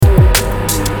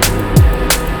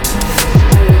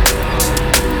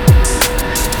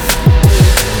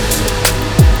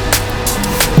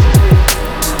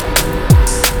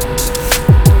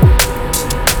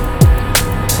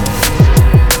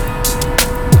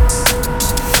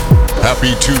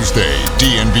Happy Tuesday,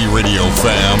 DNB Radio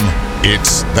fam.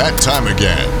 It's that time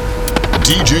again.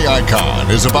 DJ Aikhan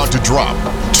is about to drop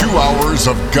 2 hours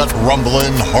of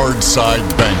gut-rumbling, Hardside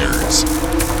bangers.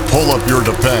 Pull up your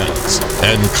Depends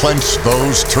and clench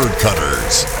those turd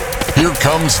cutters. Here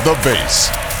comes the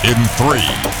bass in 3,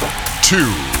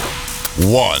 2,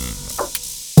 1.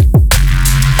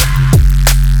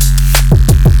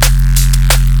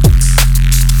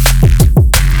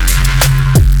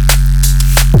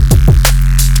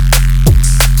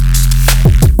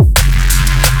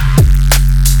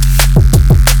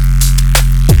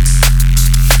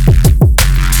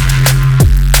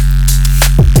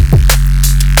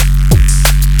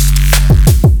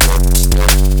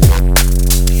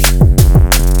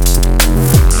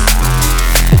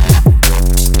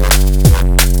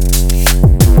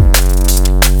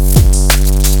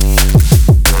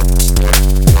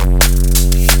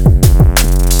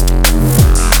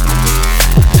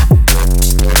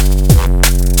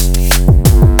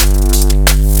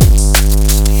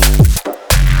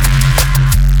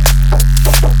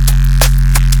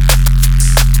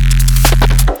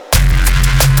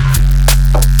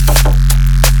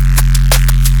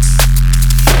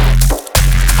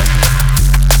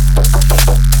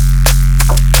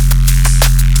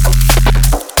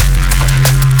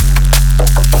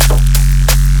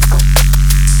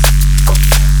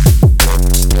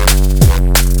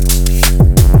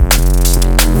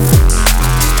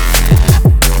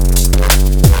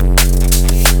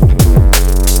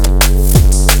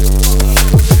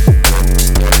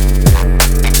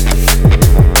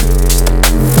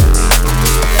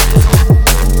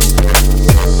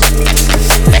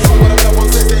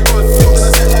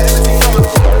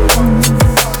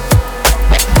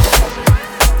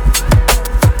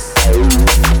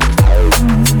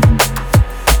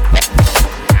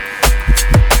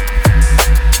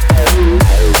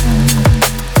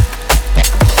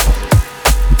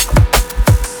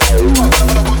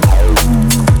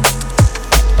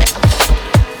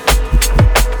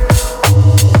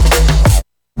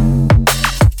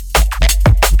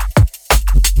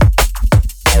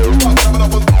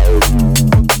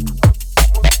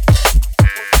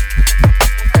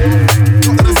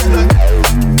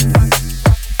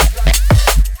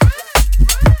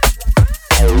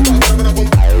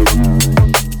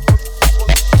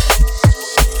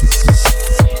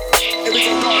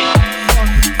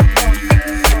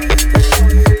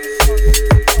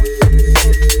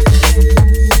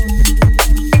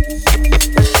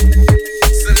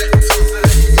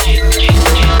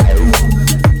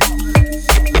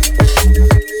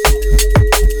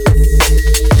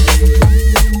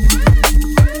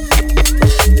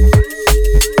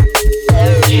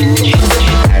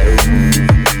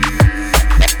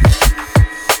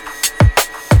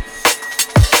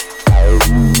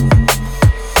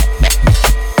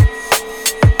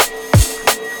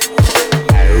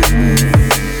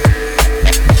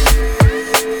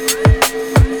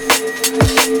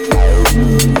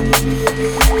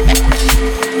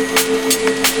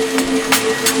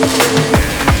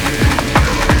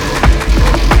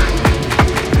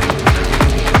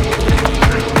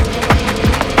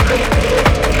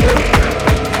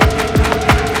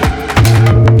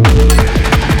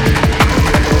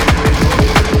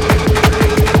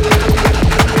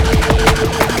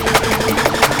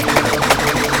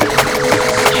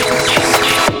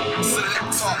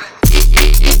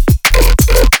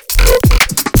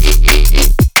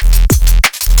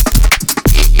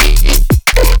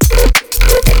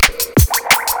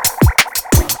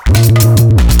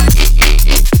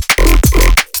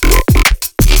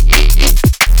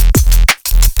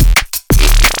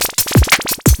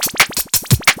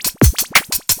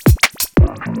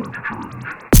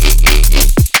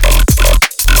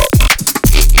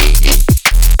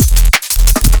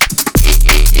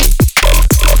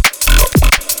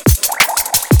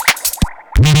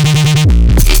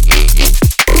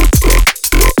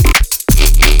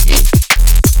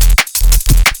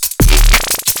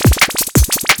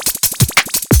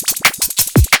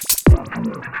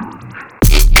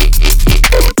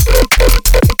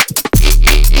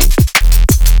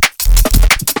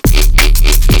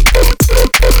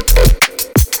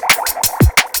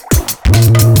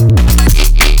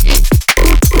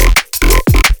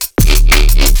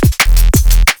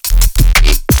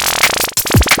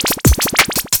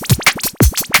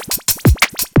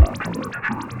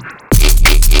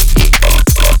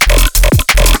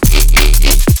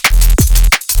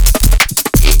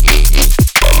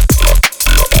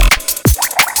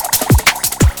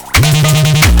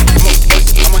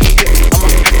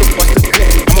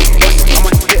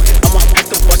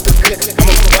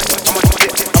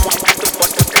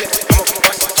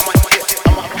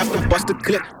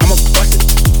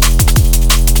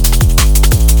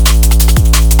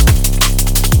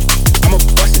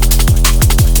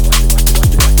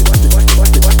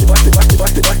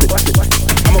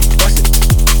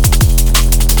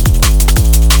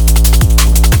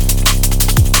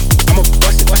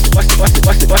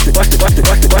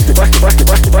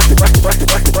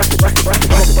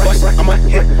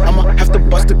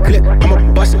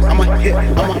 bust it, I'ma hit,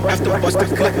 I'ma have to bust the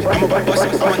clip. I'ma bust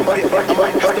it, I'ma hit, I'ma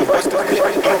have to bust the clip.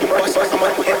 I'ma bust it, I'ma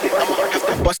hit, I'ma have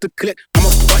to bust the clip. I'ma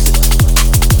bust it.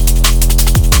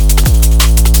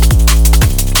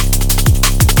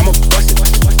 I'ma bust it.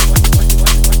 I'ma bust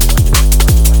it.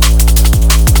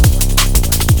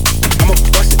 I'ma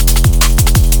bust it.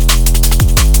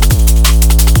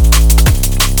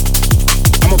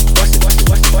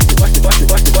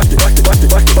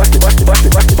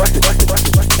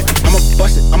 I'ma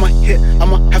bust it, I'ma hit,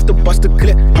 I'ma have to bust the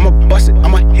clip. I'ma bust it,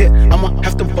 I'ma hit, I'ma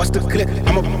have to bust the clip.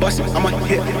 I'ma bust it, I'ma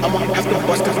hit, I'ma have to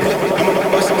bust the clip. I'ma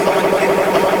bust it, I'ma hit,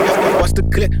 I'ma have to bust the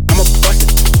clip. I'ma bust it.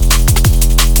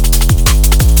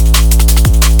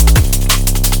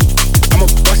 I'ma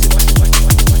bust it.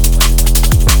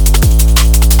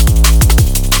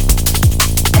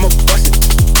 I'ma bust it.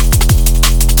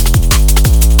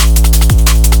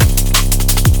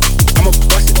 I'ma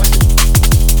bust it.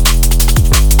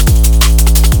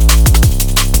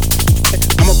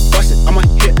 I'ma bust it, I'ma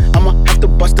hit, I'ma have to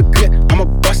bust the clip. I'ma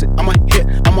bust it, I'ma hit,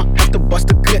 I'ma have to bust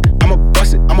the clip. I'ma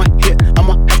bust it, I'ma hit,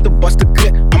 I'ma have to bust the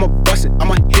clip. I'ma bust it,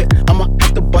 I'ma hit, I'ma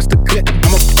have to bust the clip.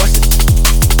 I'ma bust it.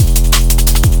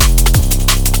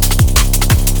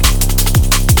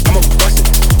 I'ma bust it.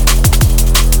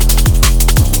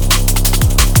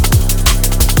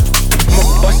 I'ma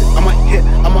bust it, I'ma hit,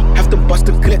 I'ma have to bust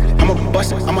the clip. I'ma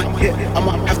bust it, I'ma hit,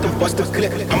 I'ma have to bust the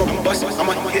clip. I'ma bust it,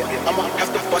 I'ma hit, I'ma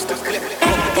have to bust the clip.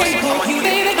 I'ma bust it, I'ma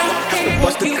hit, I'ma have to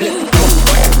bust the clip.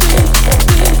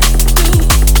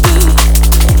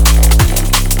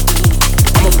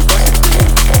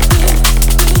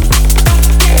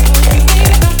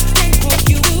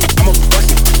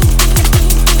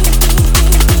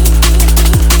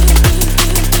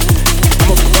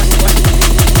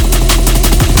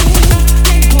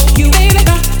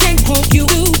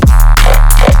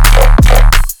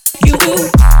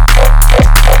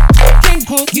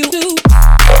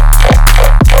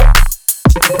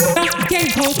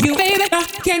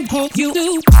 You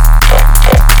do.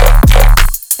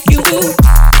 You do.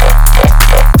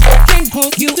 Can't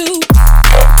hold you do.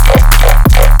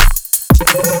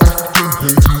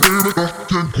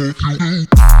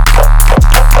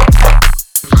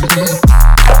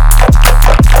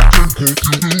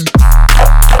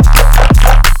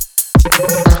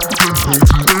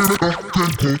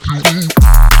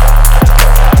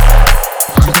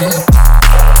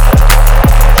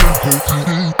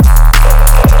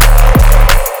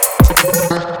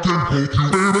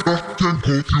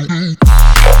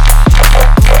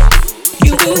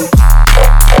 You do.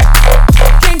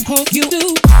 Can't hold you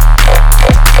do.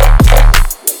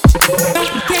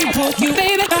 Can't hold you,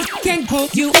 baby. Can't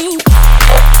hold you do.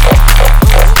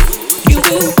 You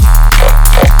do.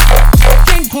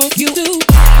 Can't hold you do.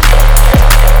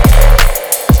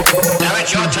 Now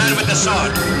it's your turn with the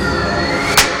sword.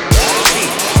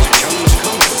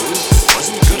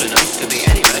 Wasn't good enough to be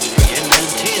any match for Yen and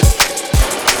Tin.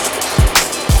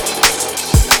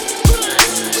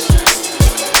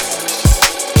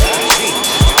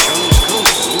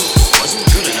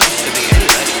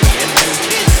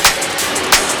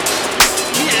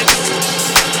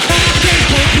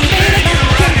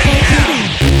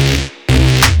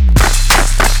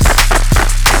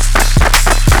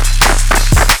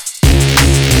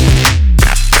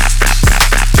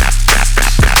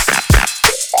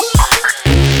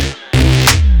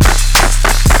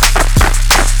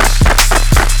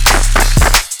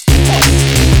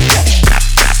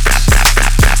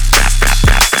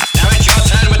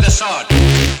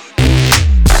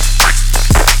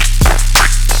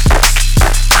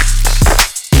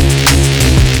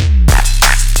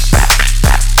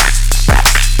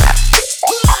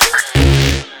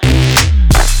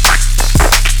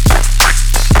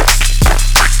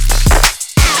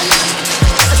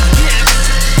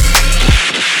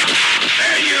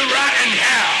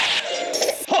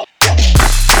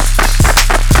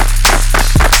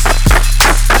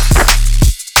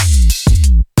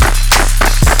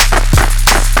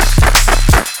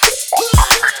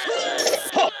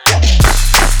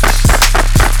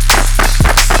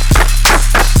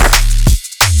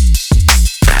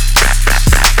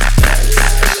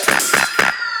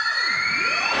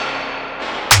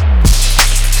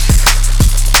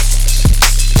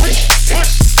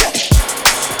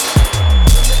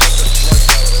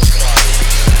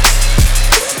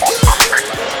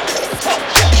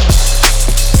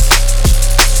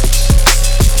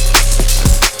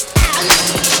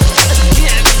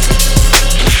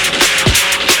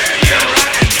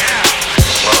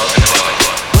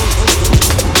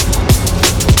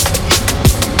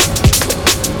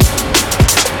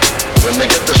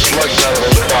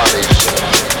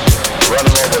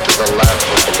 over to the lab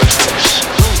for ballistics.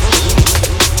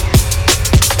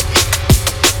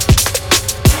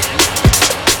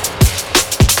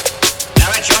 Now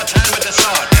it's your turn with the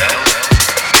sword.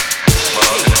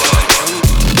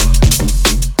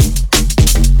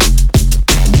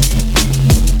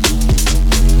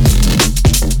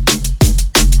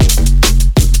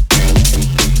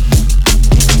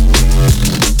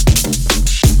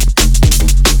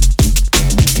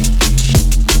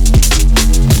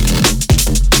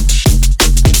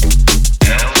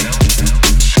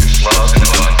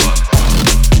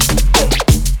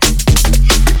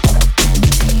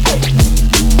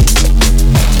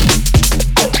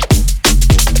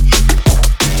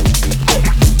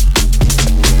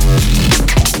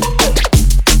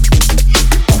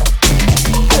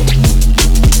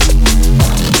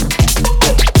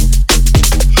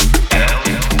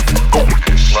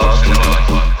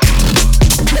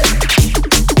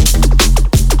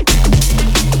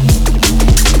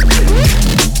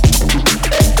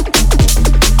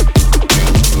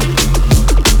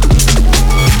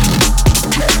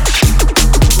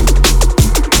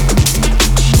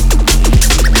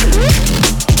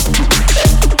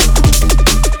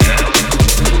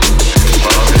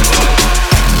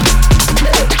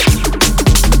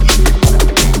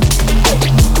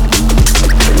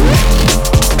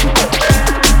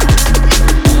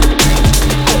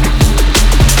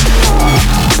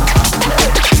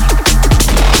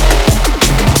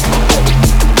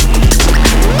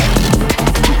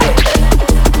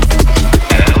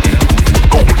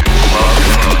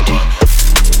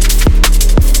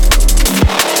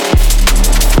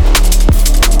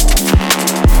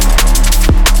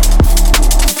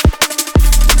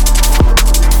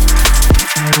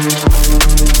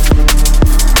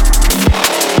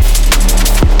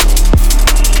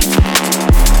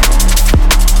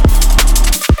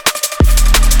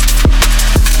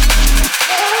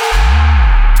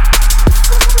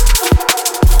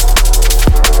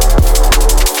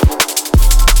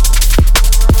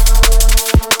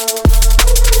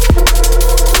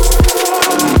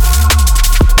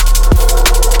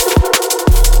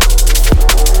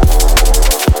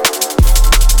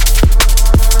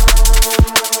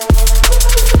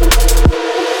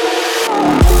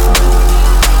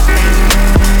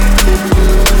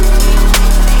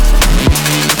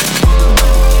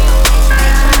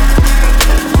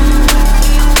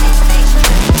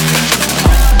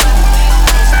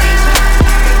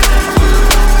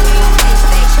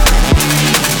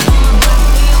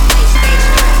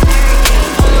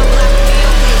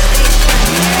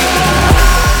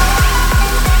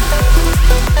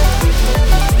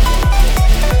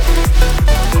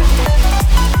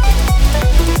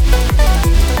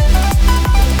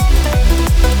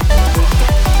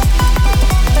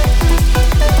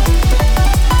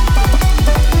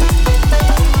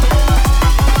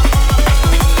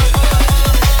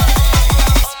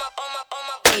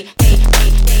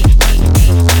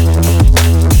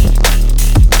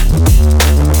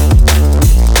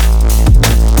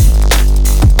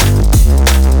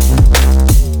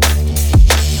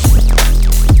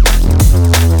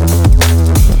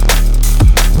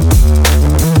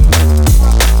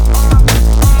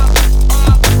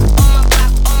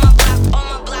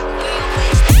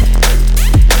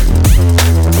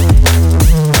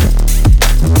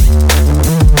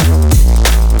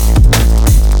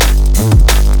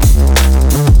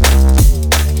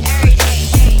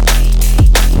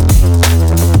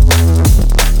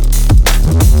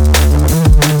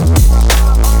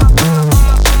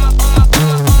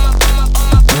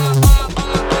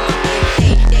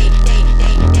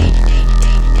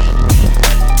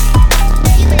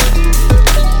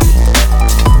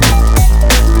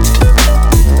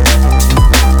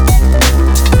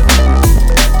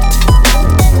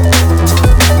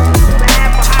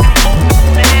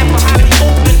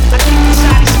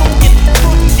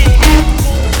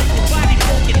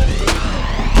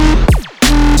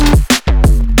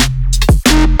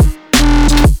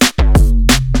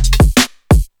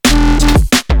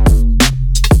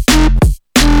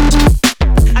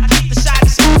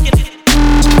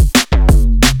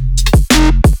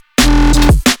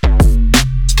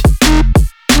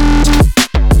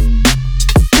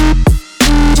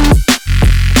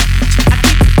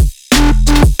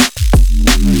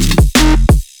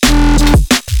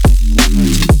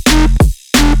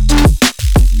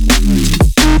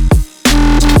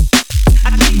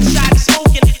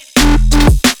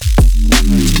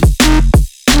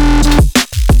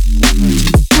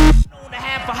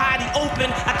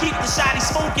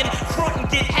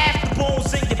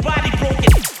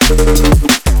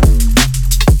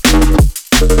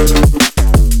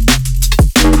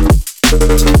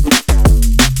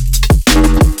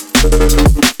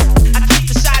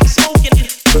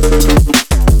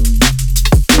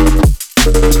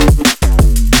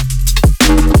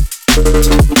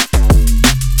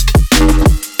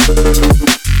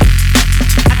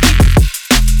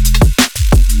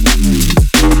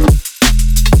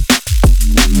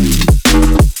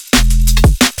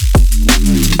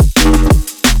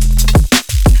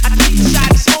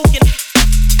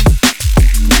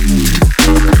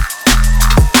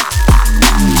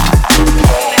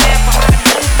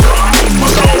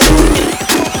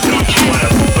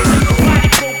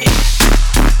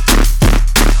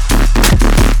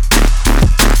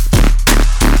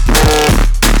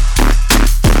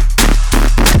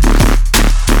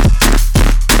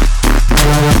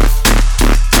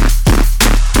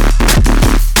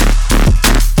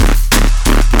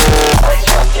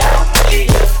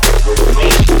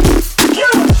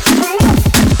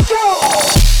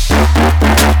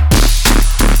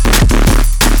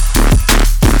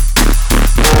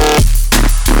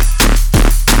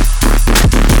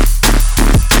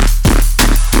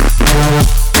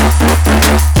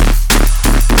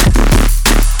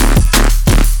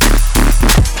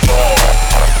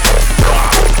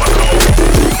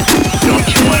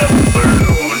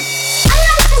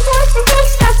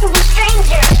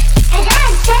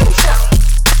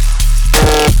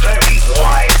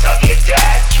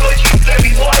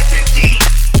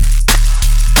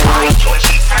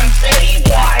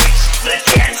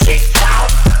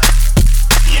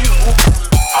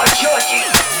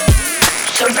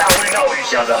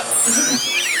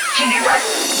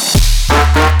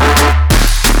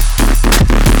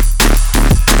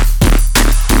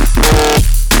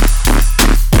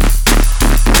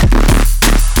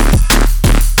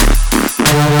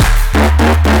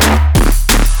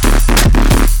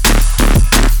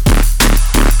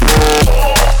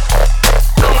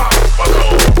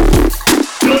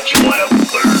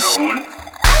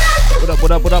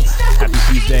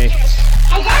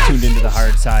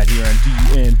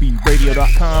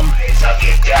 DJICon.com.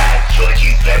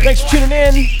 Thanks for tuning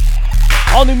in.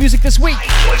 All new music this week.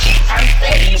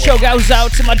 Show goes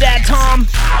out to my dad, Tom.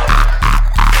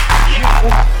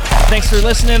 Thanks for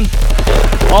listening.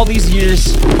 All these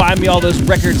years, buying me all those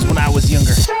records when I was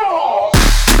younger.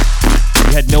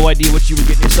 You had no idea what you were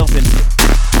getting yourself into.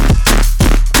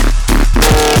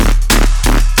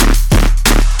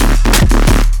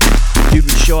 Dude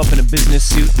would show up in a business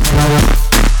suit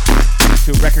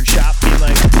to a record shop being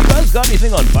like, you guys got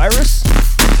anything on Virus?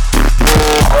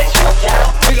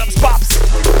 Big ups, Pops!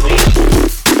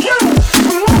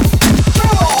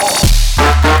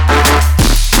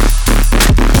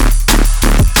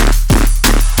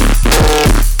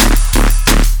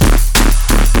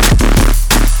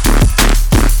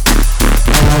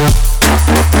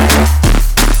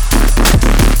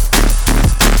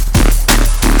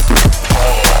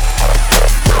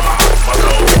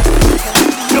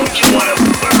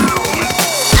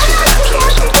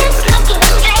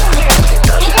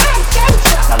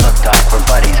 I looked up for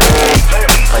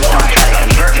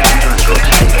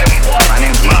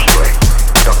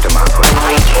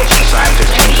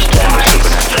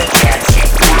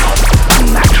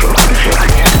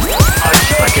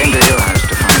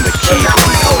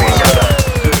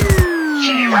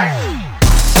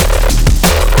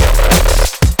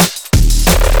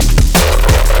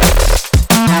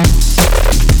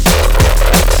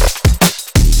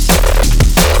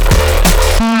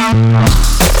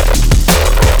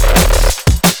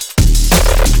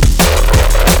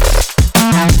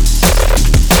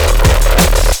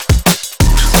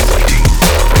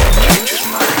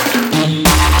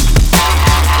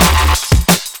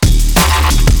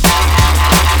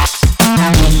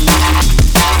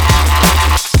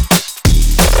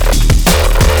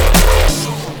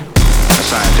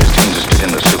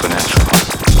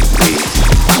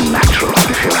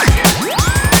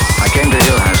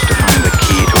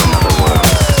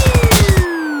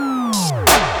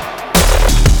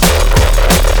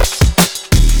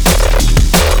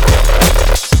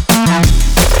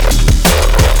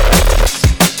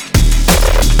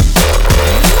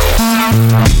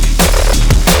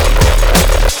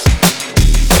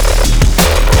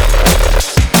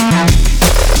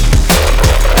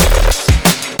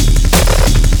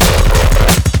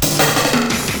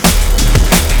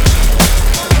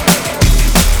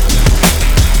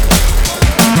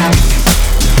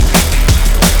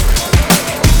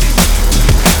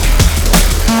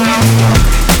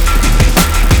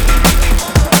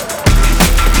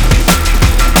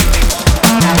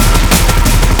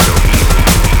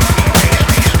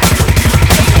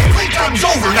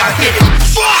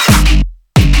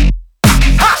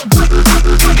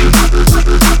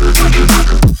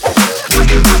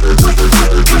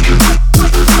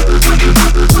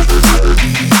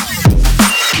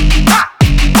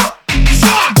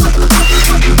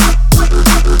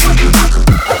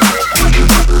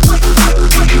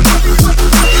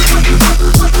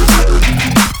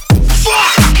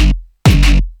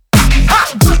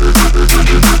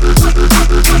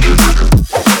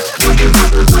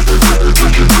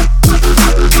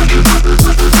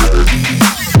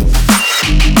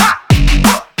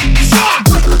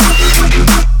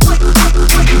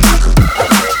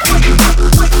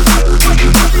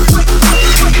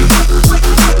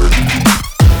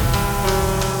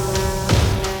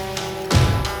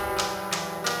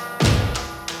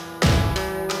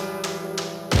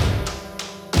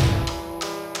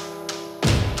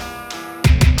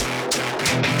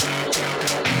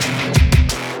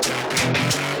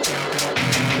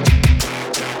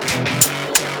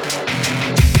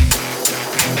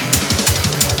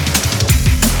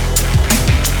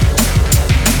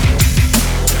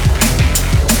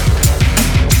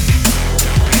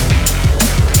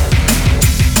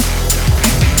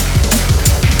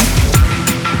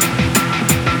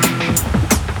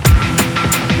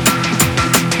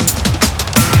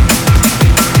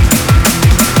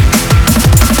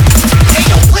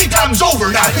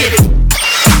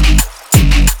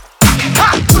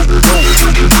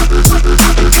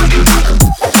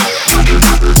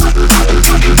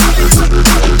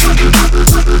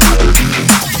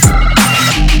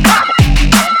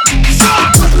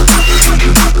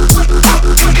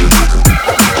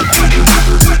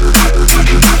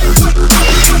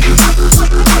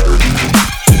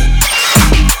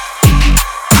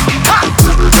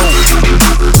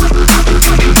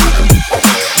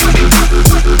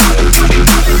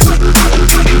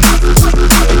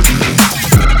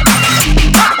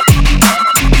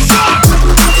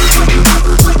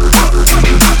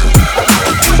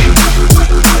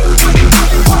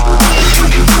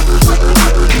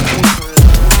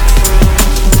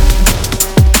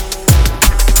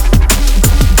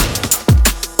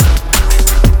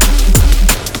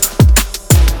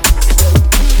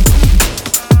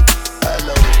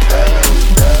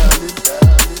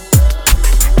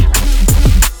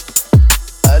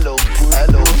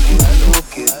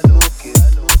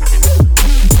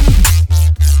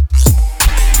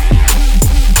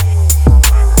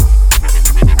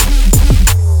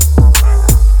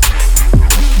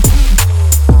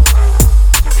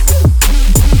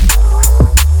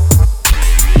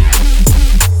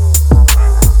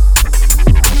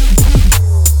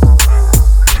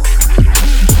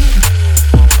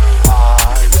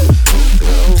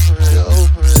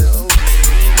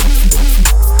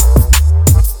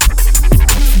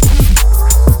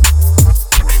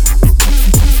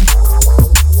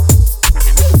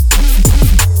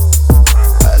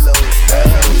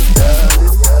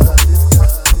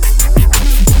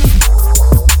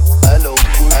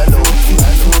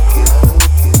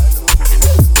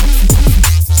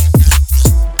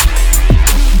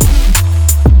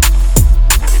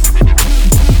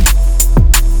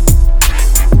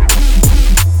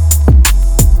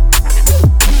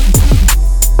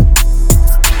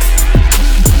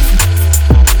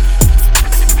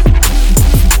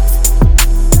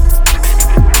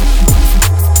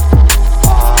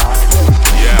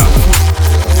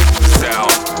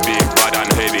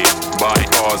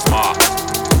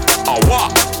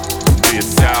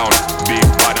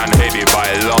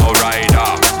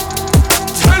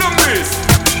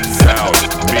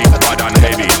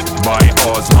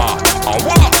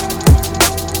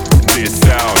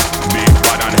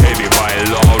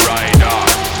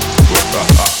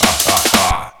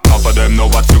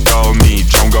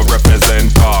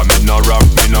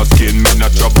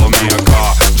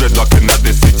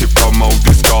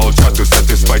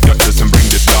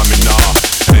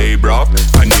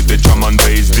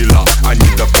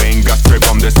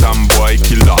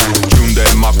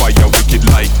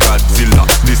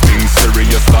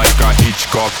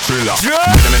thriller.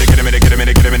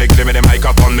 Get me the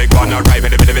microphone, make one arrive.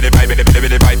 Give me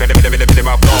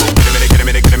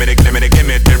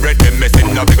the rhythm, me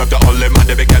sing now, pick up the whole man,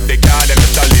 they be cat, they can't, they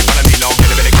miss the leave, and I need now.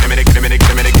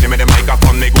 Give me the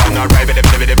microphone, make one arrive.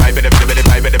 Give me the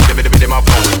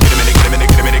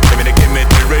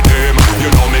rhythm, you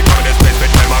know me got this space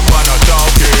with them, I'm gonna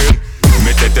talking. Me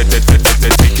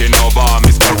taking over,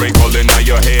 miracle in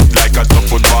your head like a top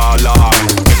footballer.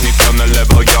 Get me on the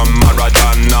level, you're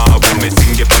Maradona. When me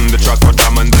sing it from the track for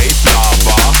drum and bass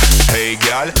lava. Hey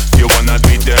girl, you wanna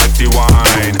be dirty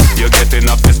wine? You're getting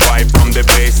up this vibe from the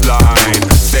baseline.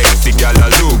 Sexy girl, I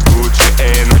look good, she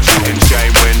energy and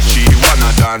shine when she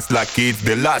wanna dance like it's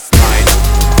the last night.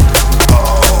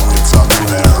 Oh, it's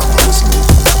unbearable, isn't it?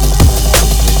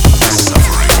 The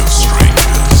suffering of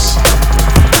strangers,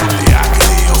 the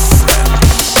agony of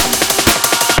friends.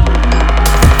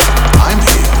 I'm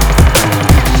here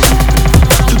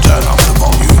to turn up the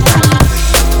volume,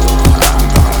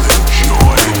 and I'll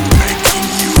enjoy making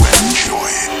you enjoy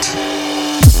it.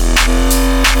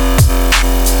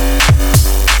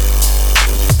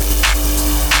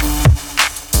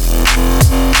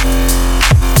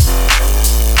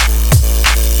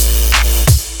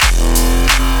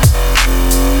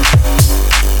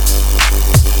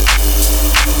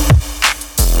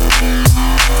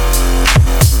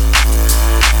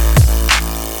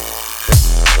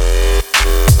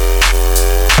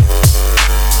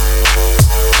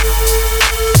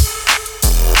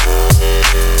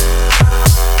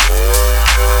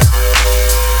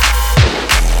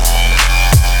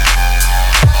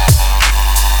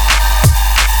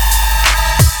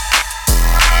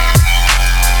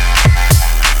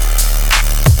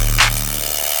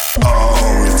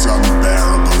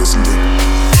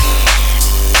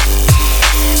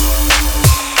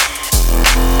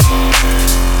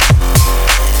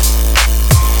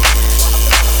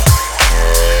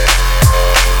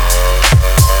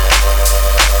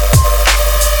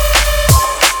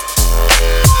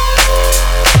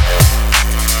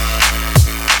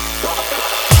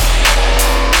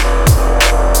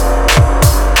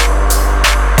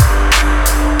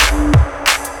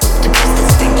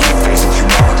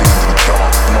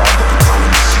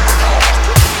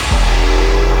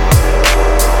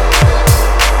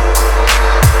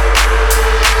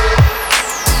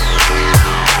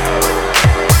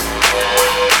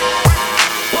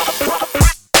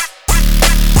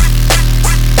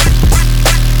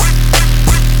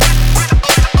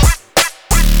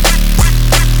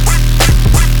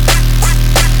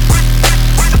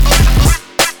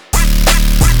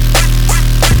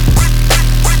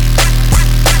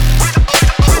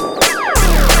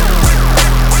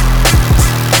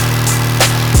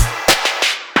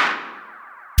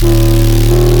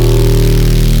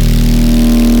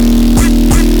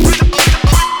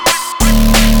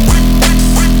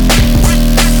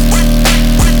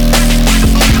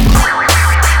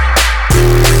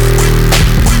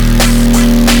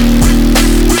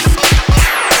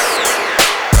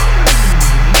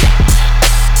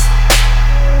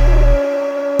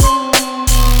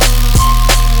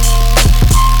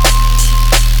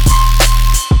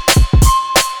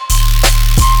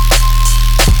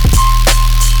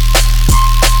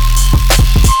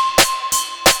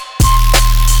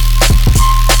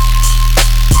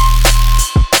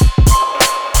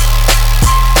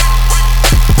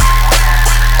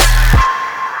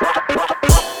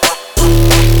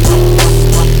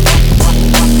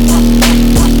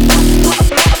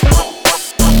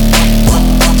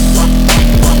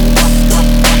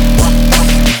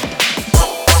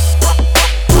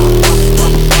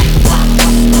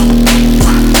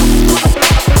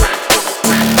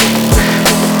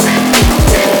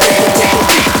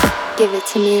 Give it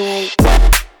to me like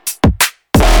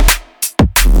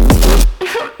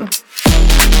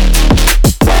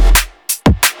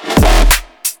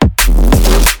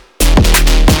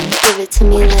give it to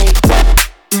me like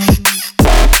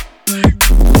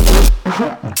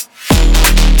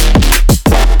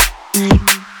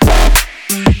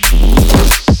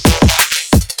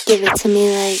give it to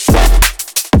me like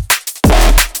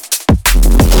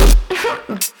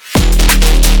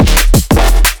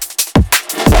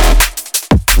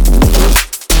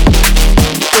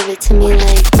give it to me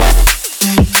like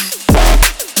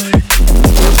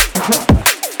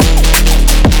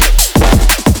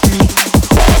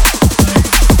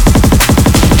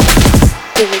give it to me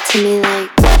like give it to me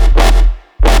like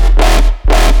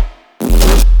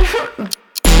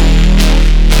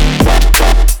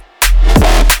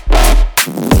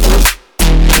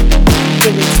give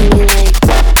it to me like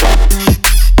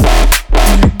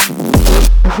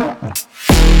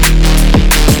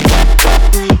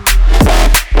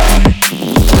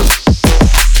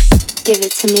Give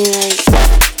it to me like.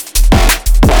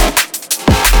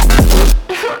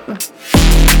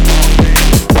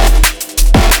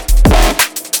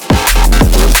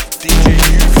 DJ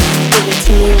Youth. Give it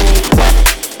to me like.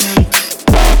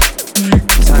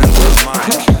 Times of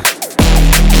mine.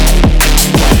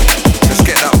 Let's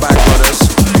get that back, brothers.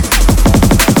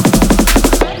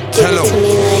 Give Hello. it to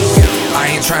me like. I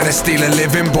ain't trying to steal a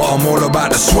living, but I'm all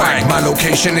about the swag. My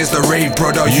location is the rave,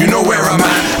 brother, you know where I'm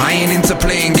at. I ain't into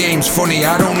playing games, funny,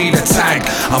 I don't need a tag.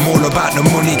 I'm all about the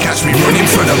money, catch me running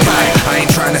for the bag. I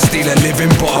ain't trying to steal a living,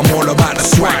 but I'm all about the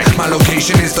swag. My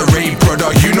location is the rave,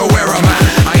 brother, you know where I'm at.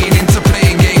 I ain't into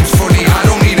playing games, funny, I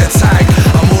don't need a tag.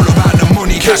 I'm all about the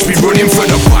money, catch me running for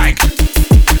the bag.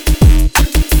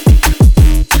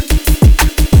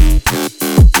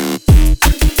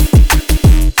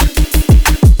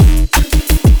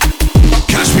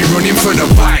 Running for the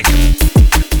bag.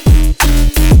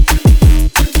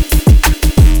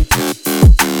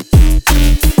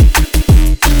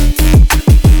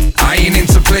 I ain't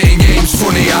into playing games,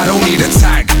 funny, I don't need a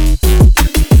tag.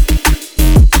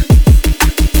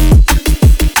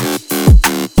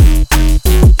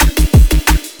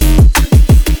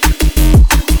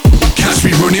 Catch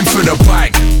me running for the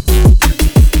bag.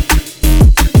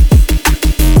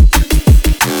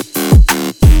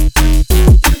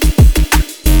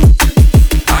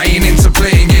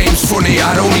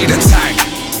 I don't need a tag.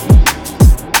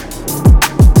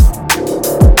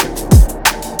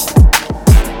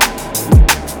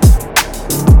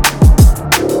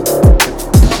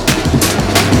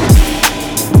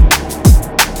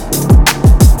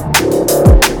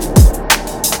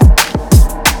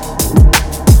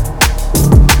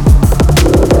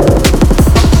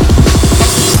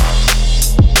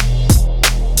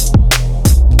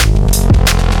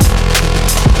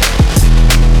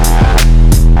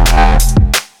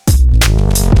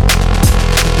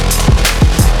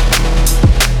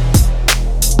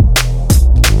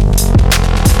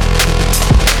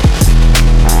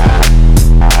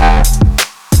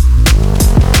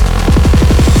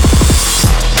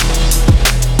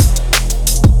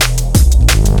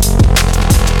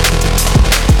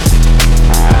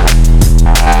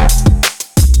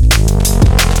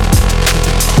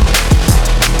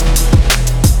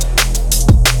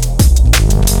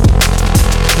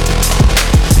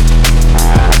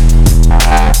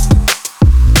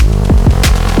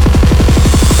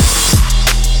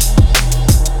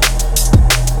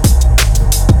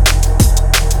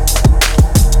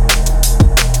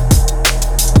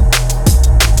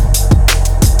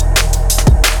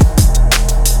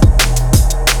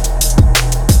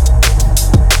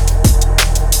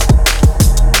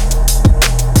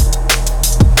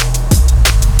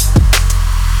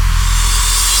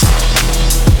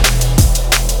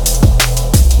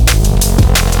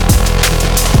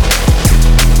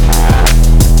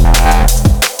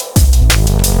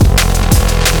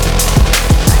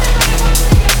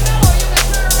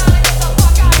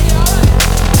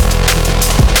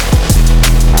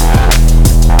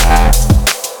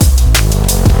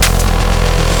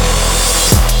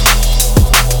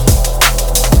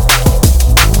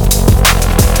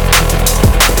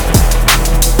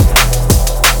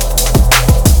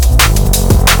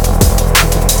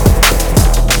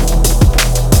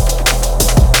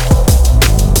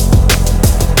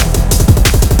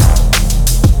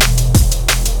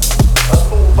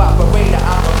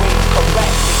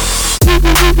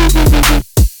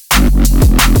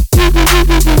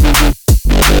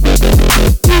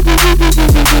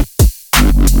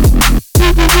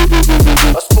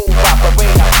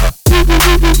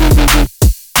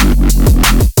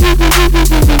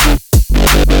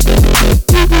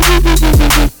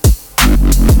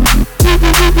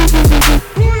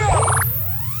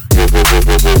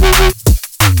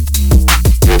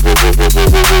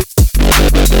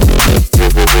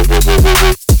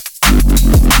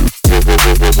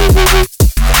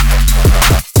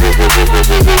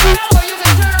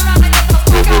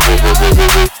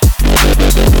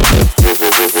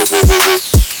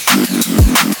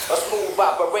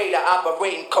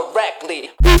 operating correctly.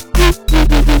 A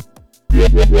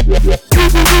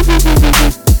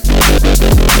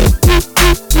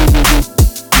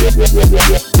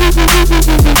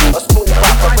smooth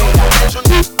operator.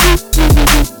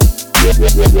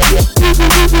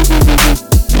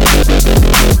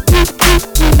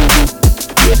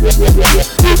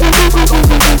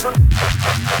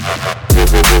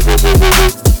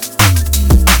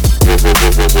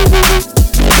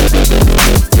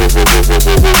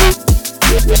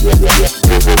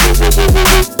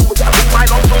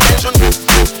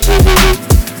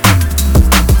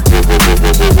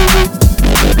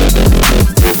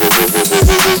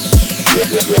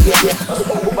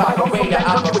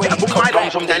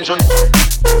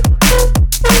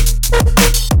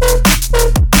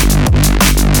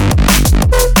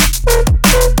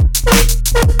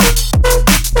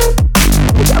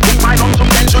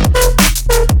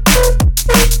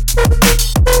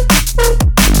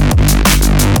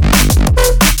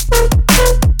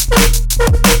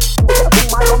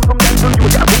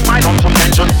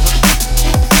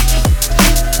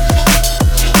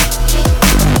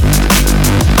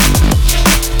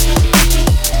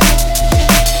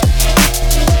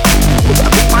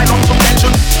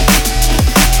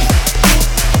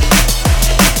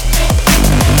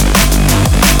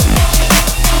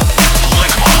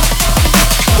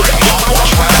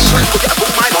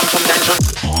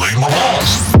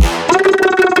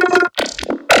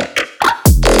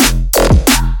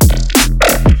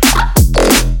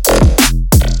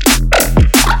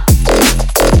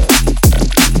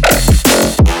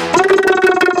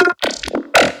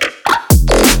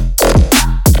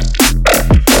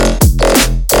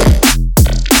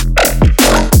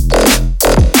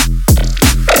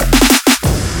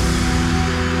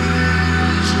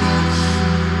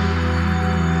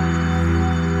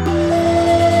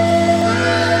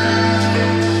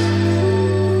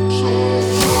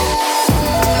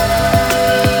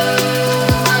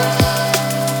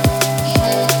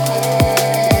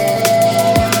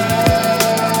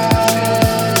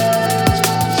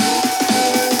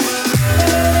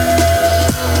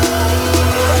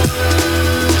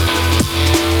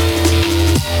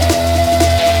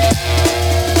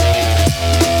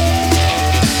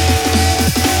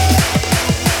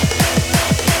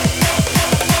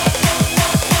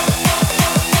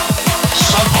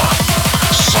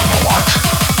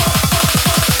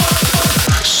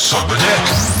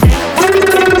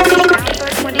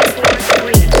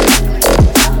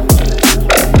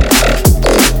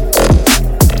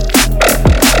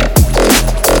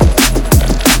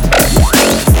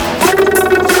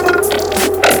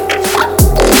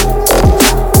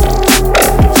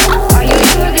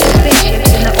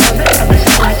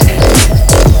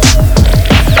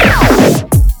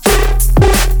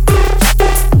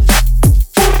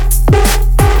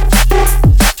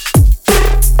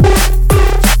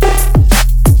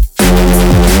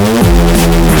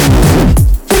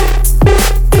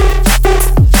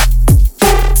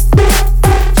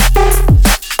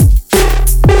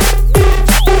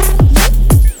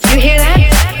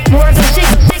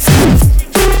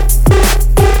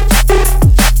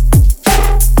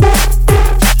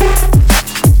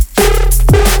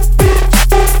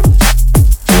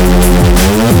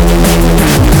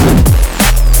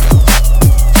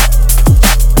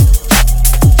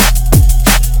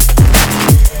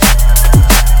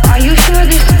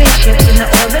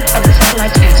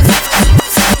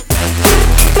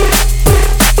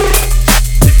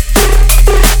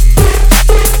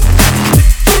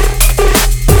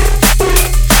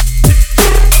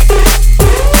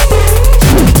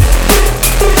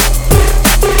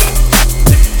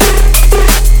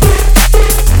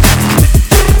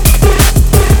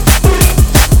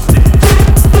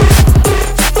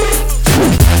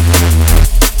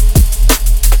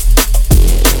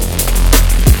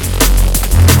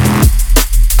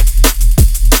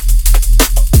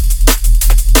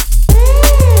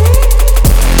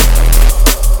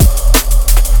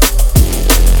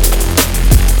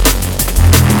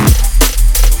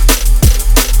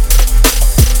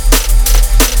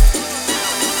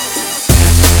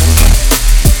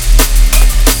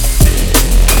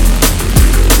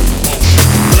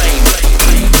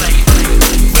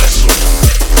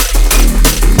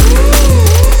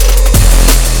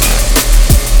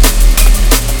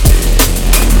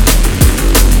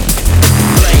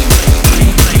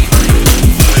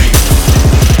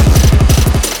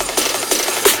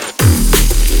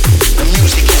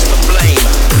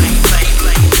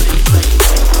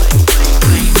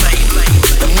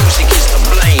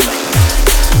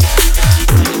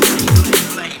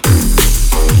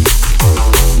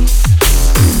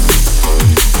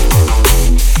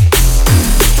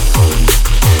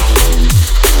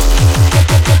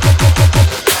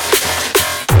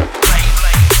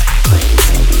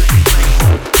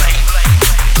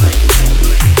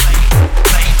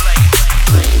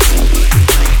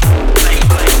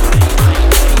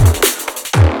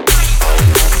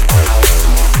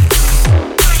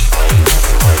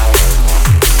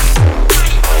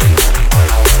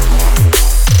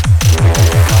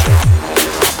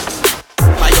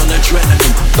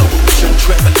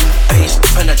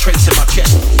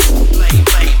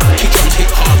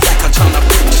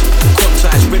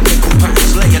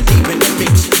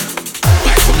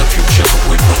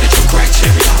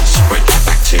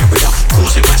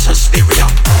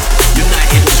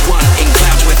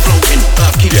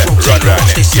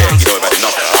 them. Yeah, you know about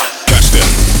enough. Catch them,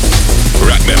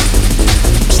 rack them,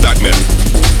 stack them,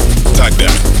 tag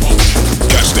them.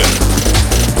 Catch them,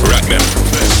 rack them,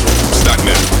 stack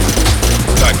them,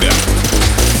 tag them.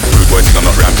 Rude boy think I'm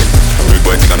not ramping. Rude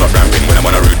boy think I'm not ramping. When I'm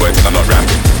on a rude boy think I'm not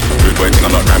ramping. Rude boy think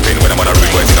I'm not ramping. When I'm on a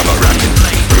rude boy think I'm not ramping.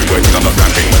 Rude boy think I'm not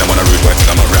ramping. When I'm on a rude boy think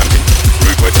I'm not ramping.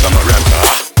 Rude boy think I'm not ramping.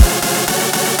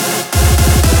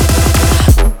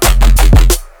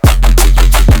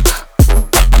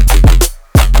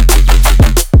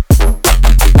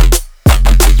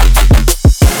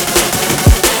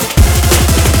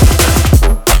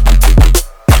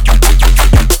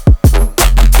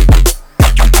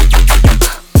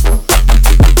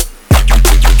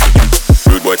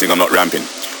 I'm not ramping.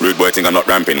 Rude boy think I'm not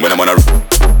ramping. When I'm on a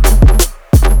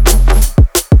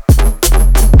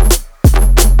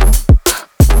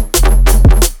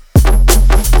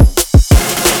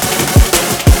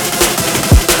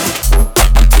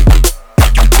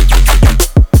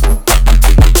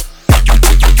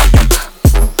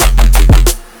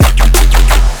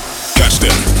catch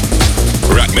them,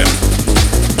 rack them,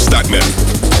 stack them,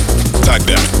 tag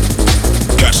them,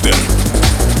 catch them,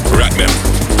 rack them,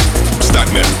 stack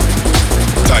them,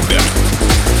 tag them.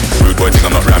 Rude boy think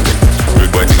I'm not ramping.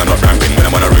 Rude boy think I'm not ramping. When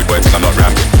I'm on a rude boy think I'm not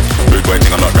ramping. Rude boy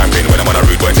think I'm not ramping. When I'm on a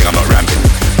rude boy think I'm not ramping.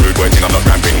 Rude boy think I'm not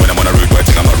ramping. When I'm on a rude boy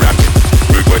think I'm not ramping.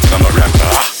 Rude boy think I'm not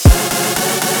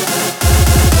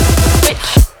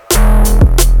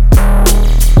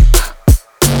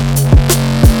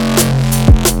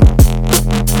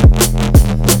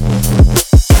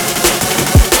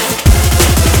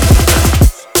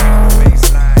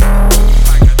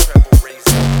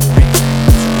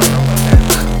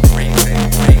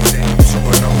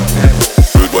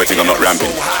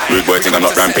ramping. Rude boy think I'm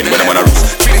not ramping. When I'm on a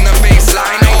feeling the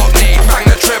baseline, all day, bang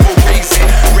the treble, raise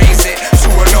it to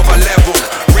another level,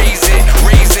 raise it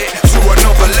to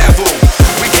another level.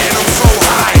 We getting them so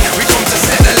high, we come to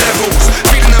set the levels.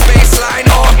 Feeling the baseline,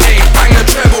 all day, bang the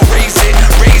treble, raise it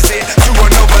to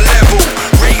another level,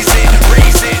 raise it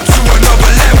to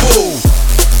another level.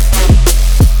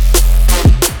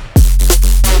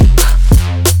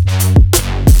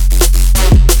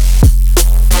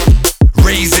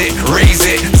 Raise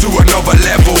it to another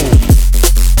level.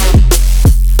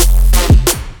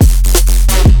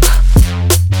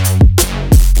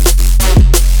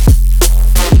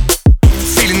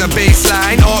 Feeling the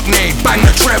baseline, Orkney, bang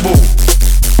the treble.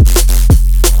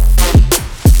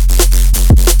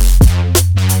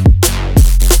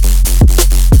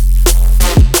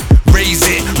 Raise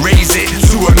it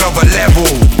to another level.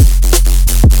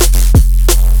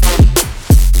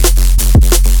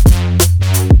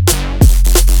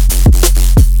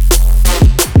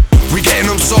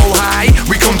 So high,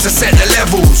 we come to set the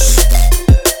levels.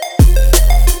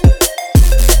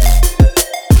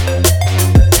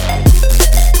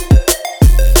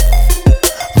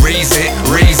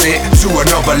 Raise it to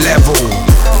another level.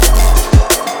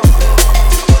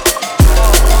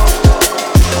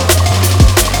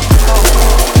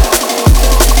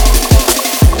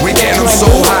 We get them so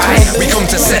high, we come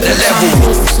to set the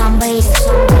level.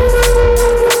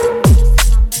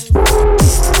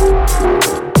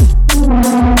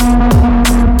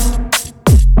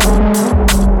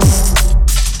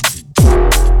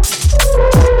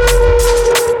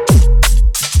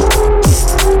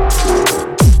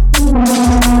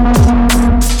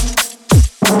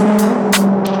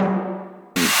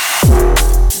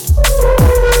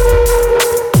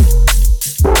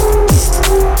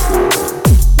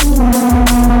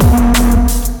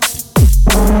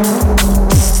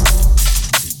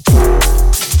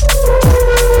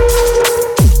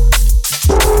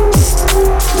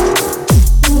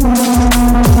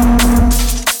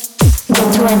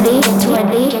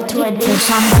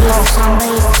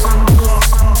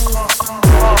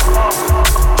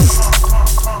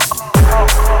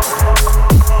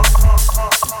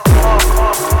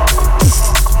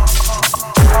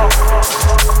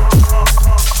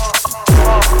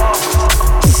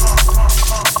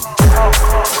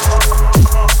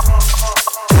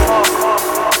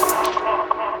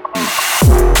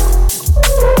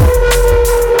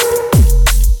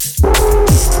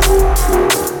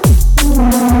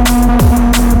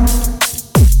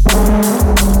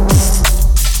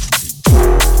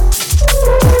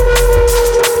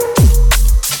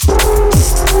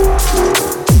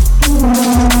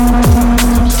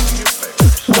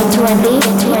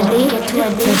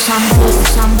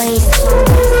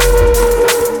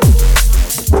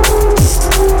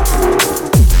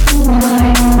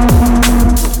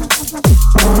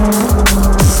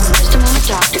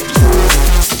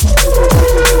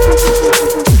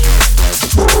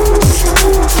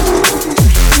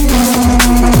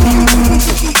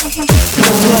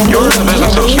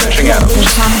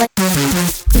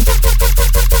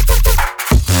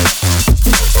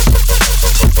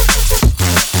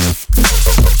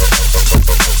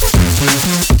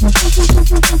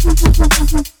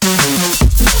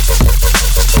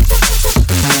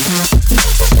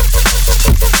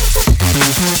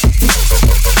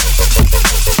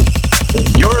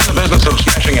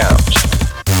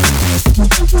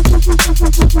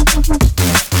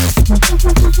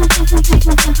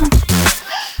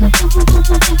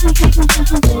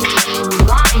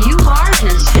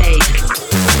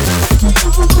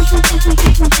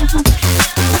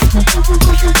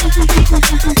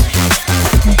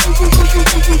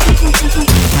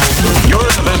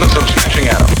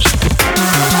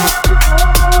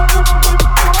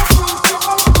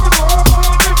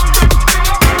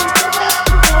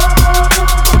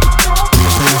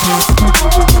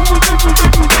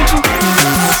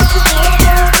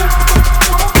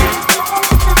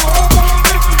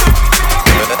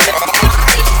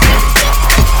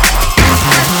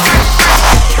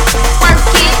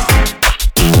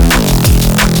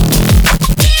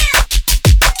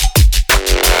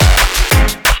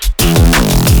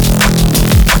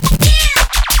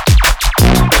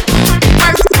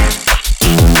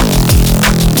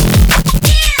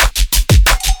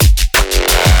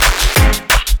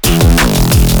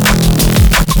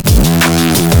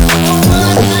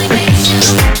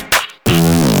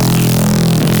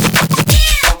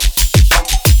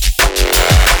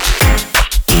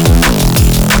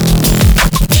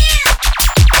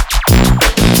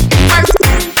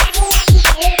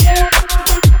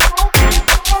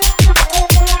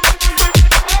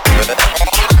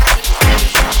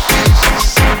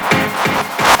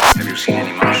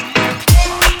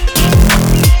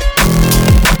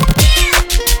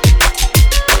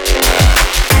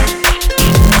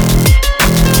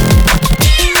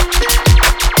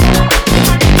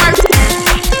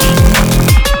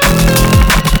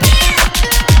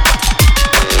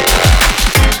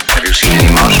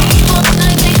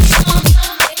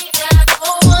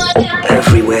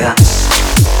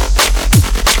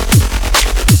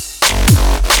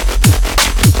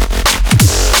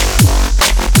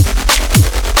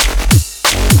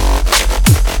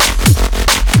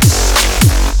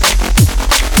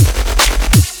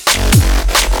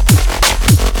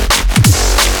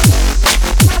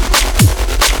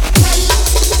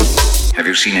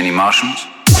 Seen any Martians?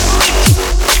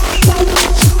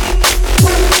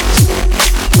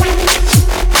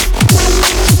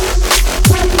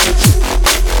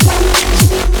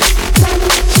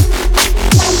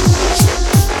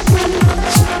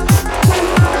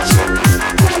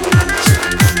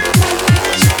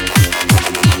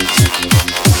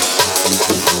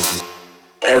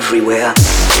 Everywhere.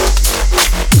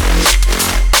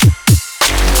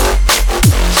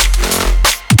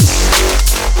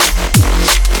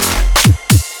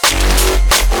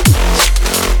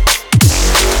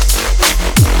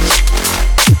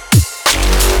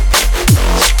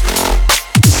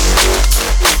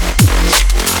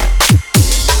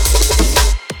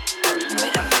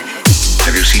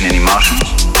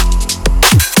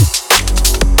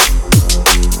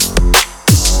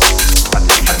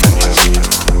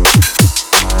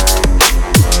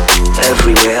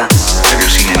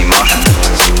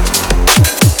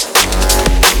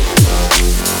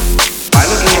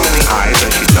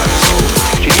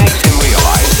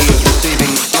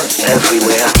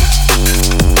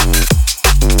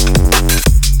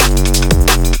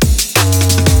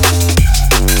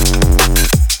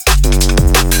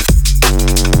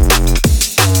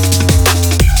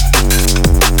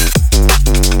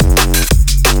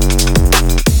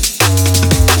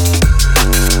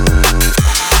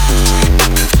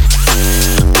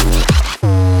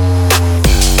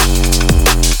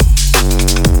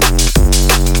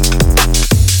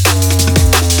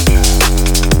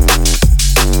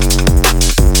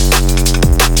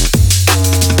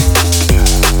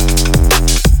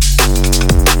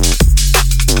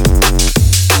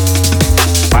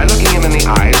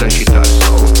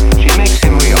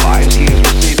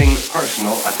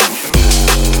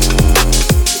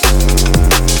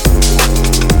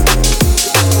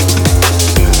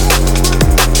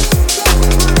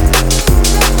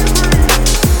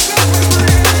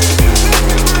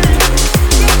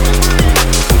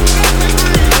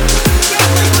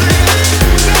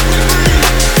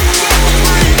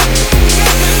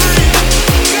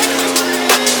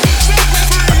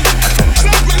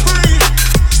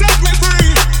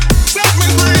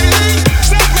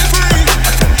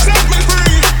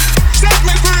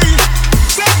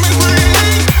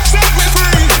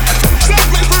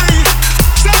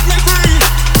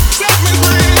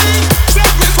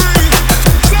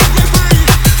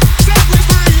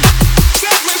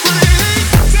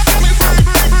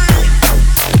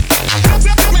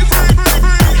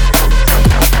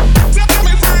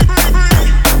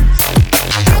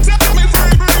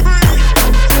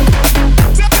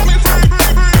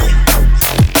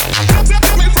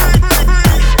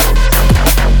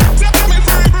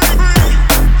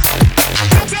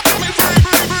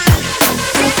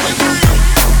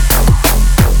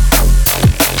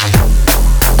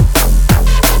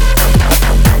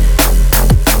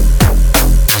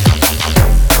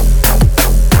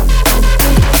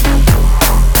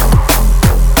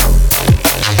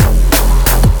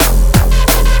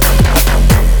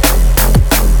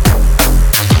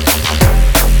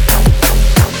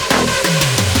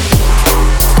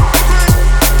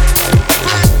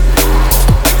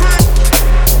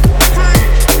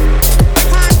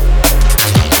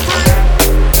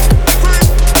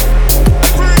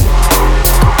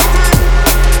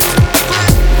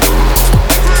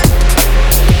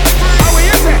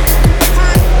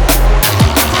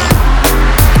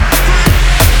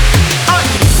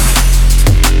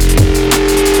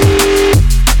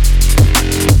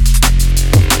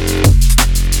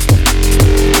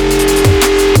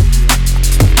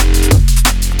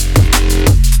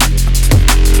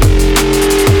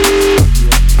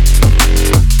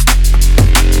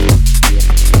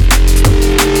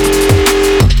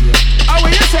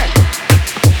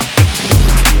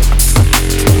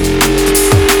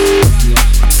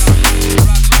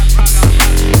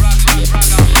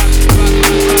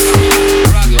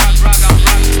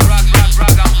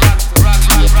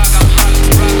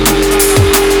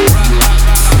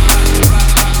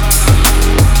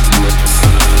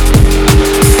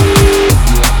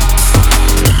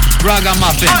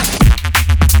 Ragamuffin.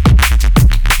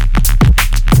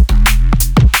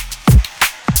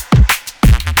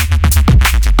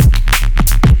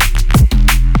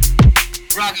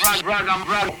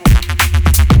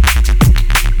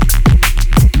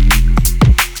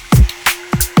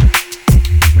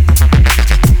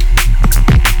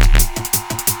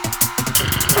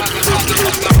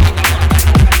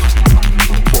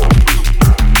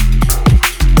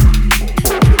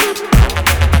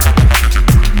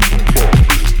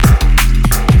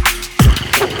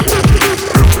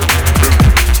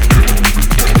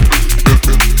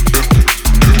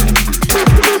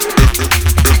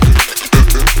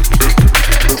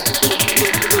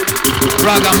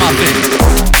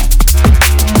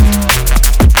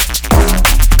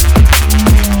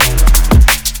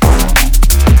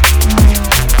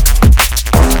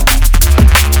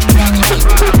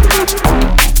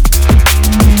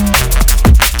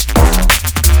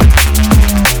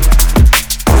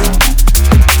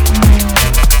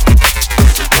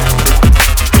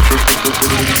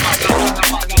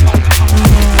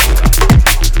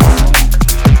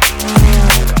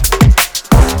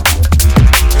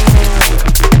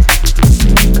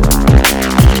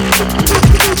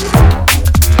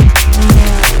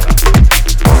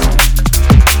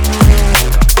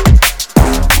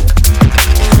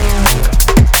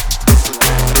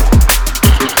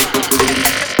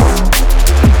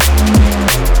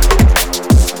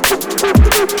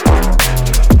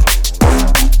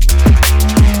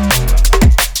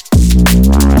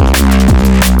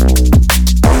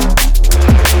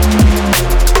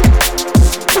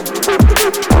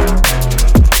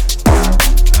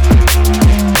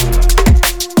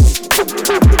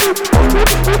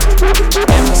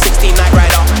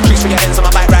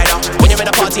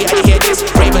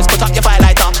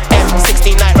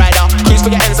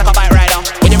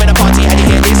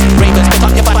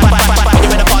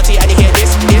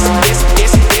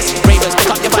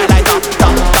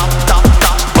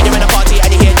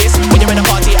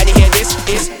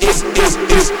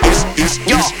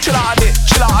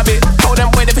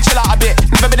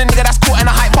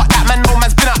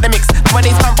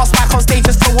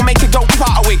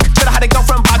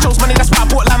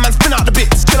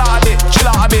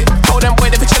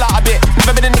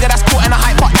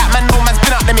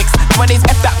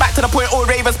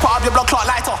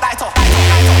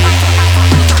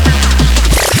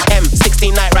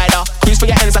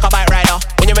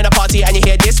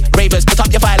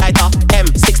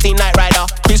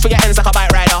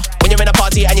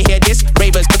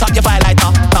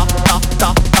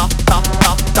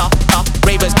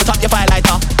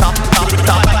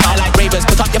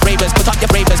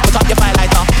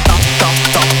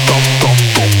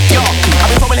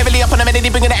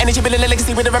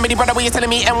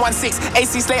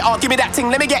 AC Slater, give me that ting.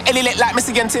 Let me get Ellie lit like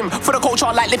Missy and Tim. For the culture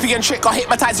like Lippy and Trick, I'll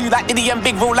hypnotize you like Diddy and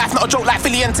Big. Real life, not a joke like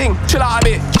Philly and Ting. Chill out a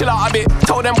bit, chill out a bit.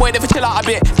 Told them boy, they for chill out a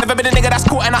bit. Never been a nigga that's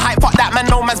caught in a hype. Fuck that man,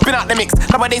 no man's been out the mix.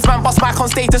 Nowadays man bust mic on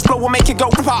status, flow will make it go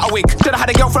rip out a wig. Should've had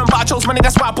a girlfriend but I chose money,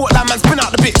 that's why I bought that man's been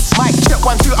out the bits. Mike, check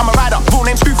 1, 2, I'm a rider. Full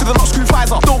name Screw for the not Screw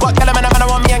Pfizer. Still got element of man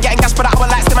around me and getting gas for that. I would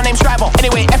like to my name's Driver.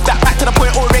 Anyway, F that, back to the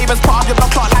point, all ravers, part of your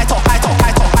blood clot, light up, light up,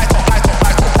 light up, light up, light up,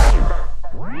 light up.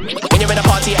 When you're in a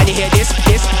party and you hear this.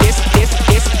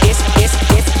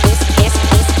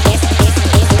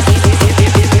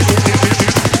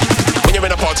 When you're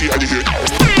in a party and you hear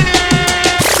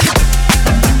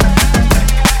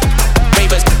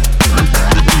ravers.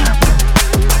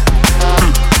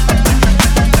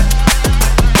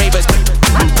 Ravers.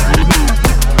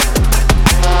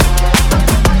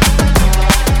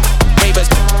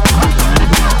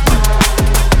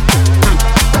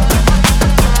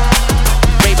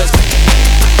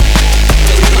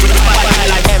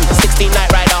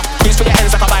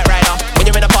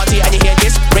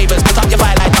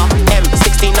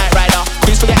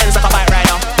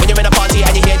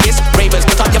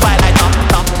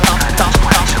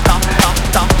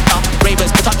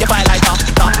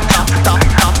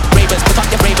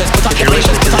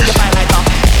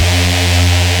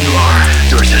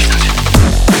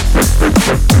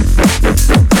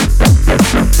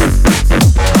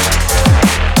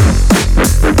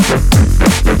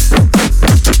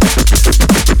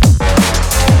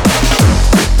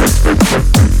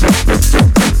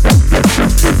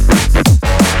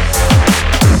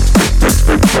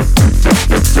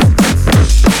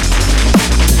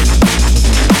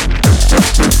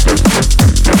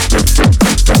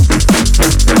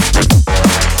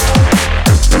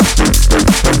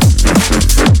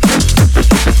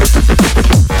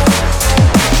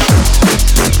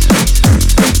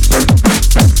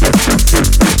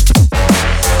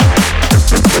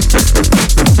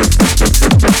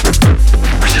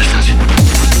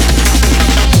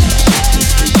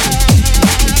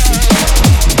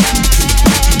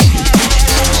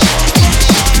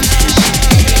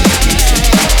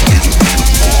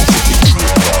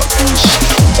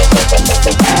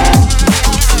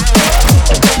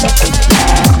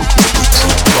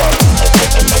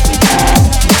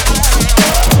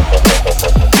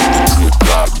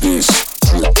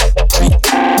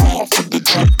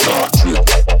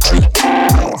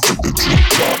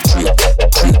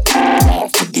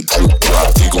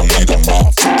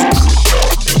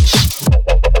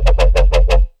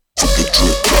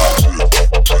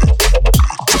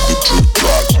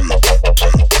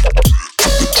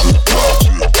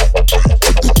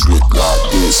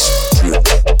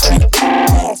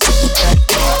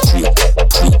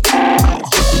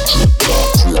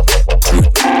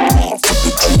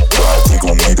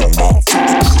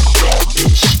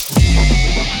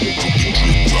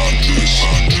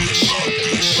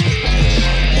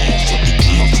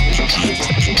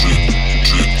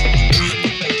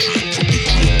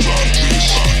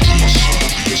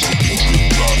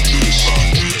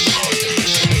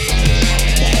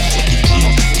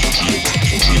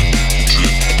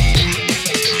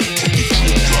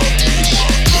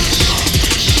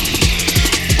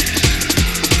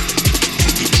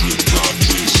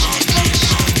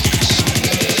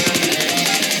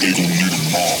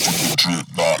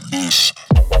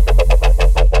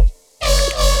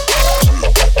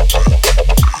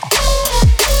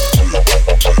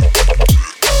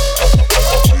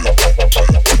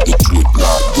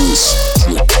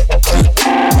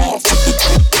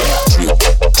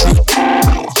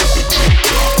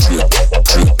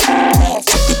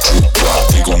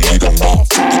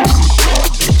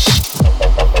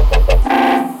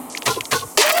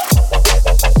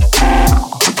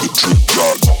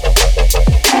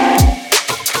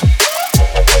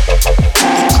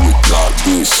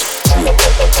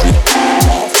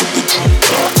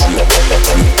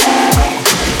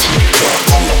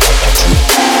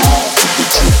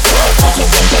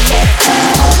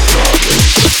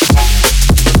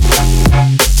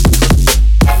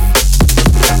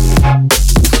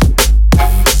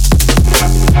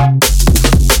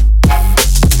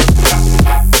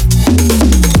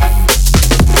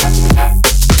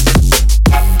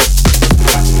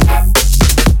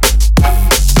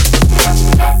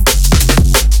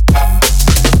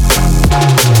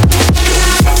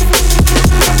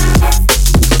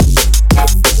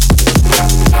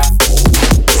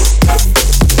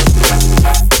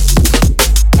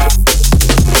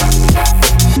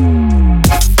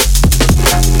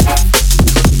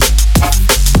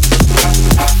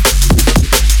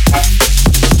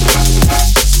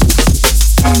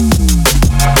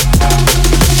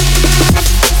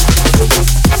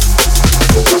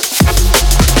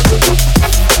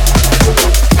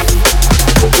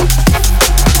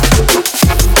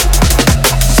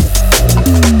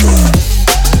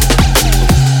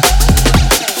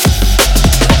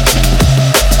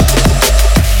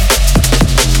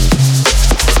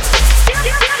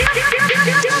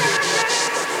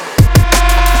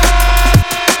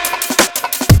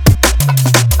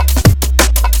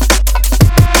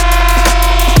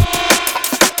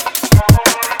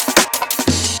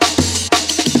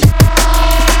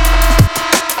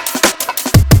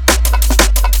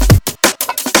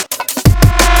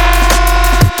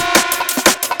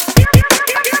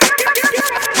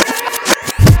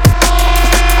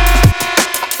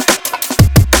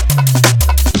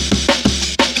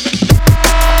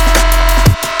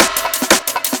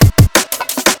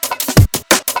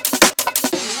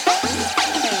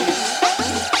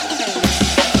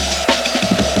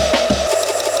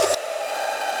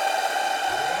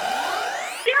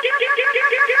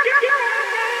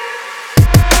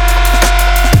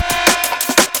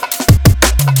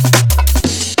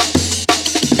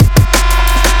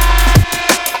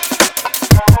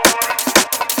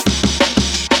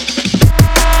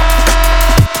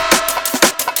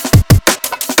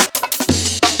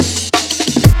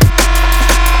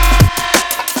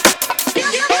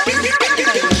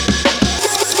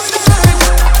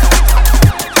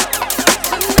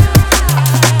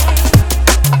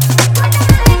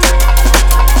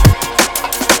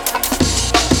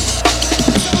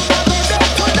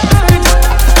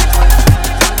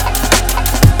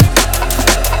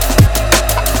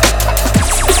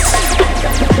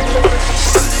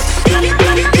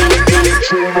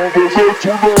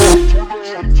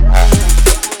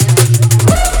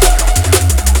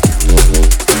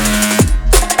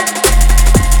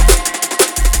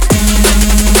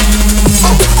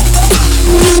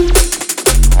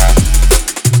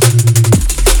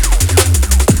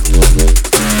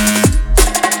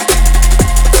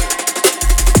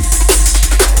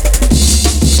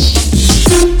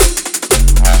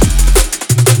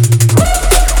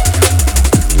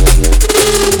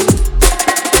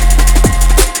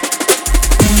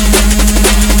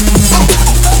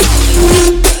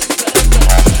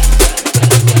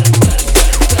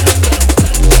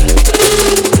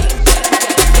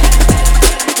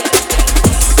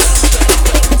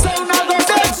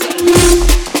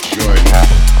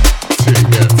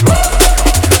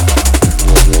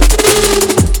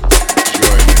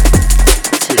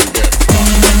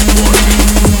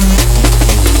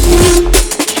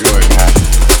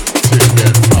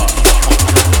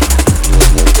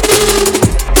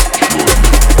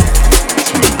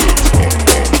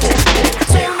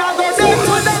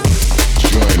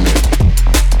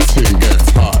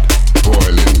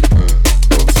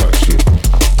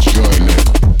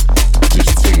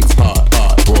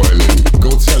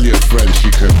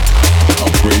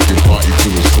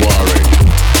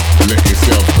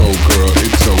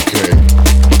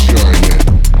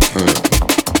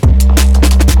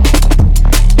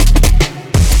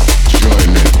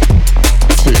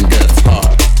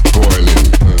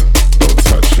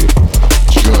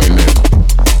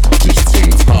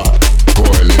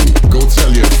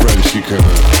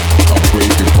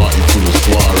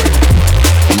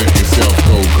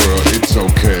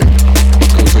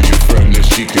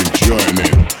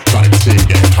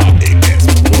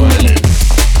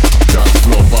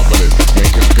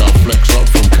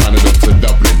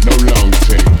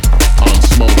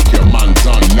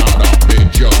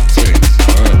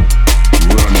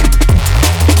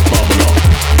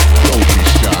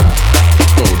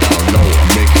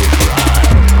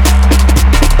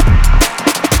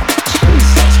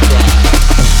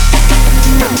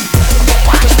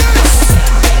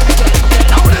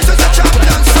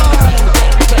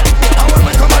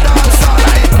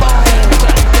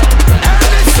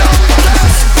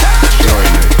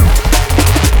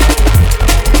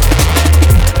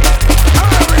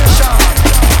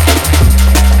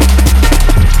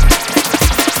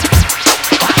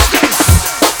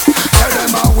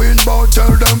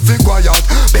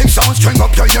 sound string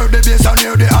up, you hear the bass and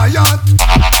hear the hi-hat.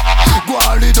 Go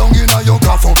all it down in your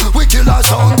coffin. We kill a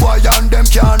sound boy and them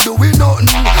can't do it nothing.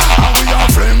 And we are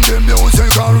flame the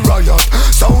music and riot.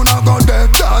 Sound a go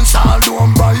dead, dance all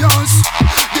don't buy us.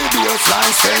 The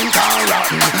bassline stink and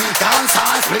rotten. Dance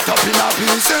all split up in a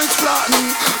pieces flatten.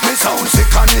 Me sound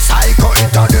sick and the psycho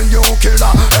hitter the new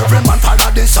killer. Every man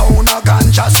follow the sound a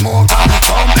ganja smoker.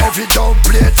 Some every dub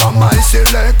plate from my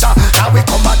selector. Now we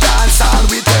come a dance all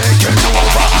we taking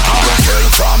over. And we kill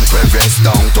from crevice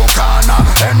down to corner.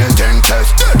 Anything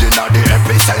tested in the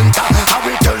epicenter. And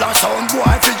we tell a sound boy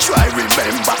if you try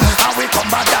remember. And we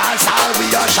come a dance all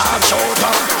we a sharp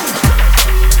shooter.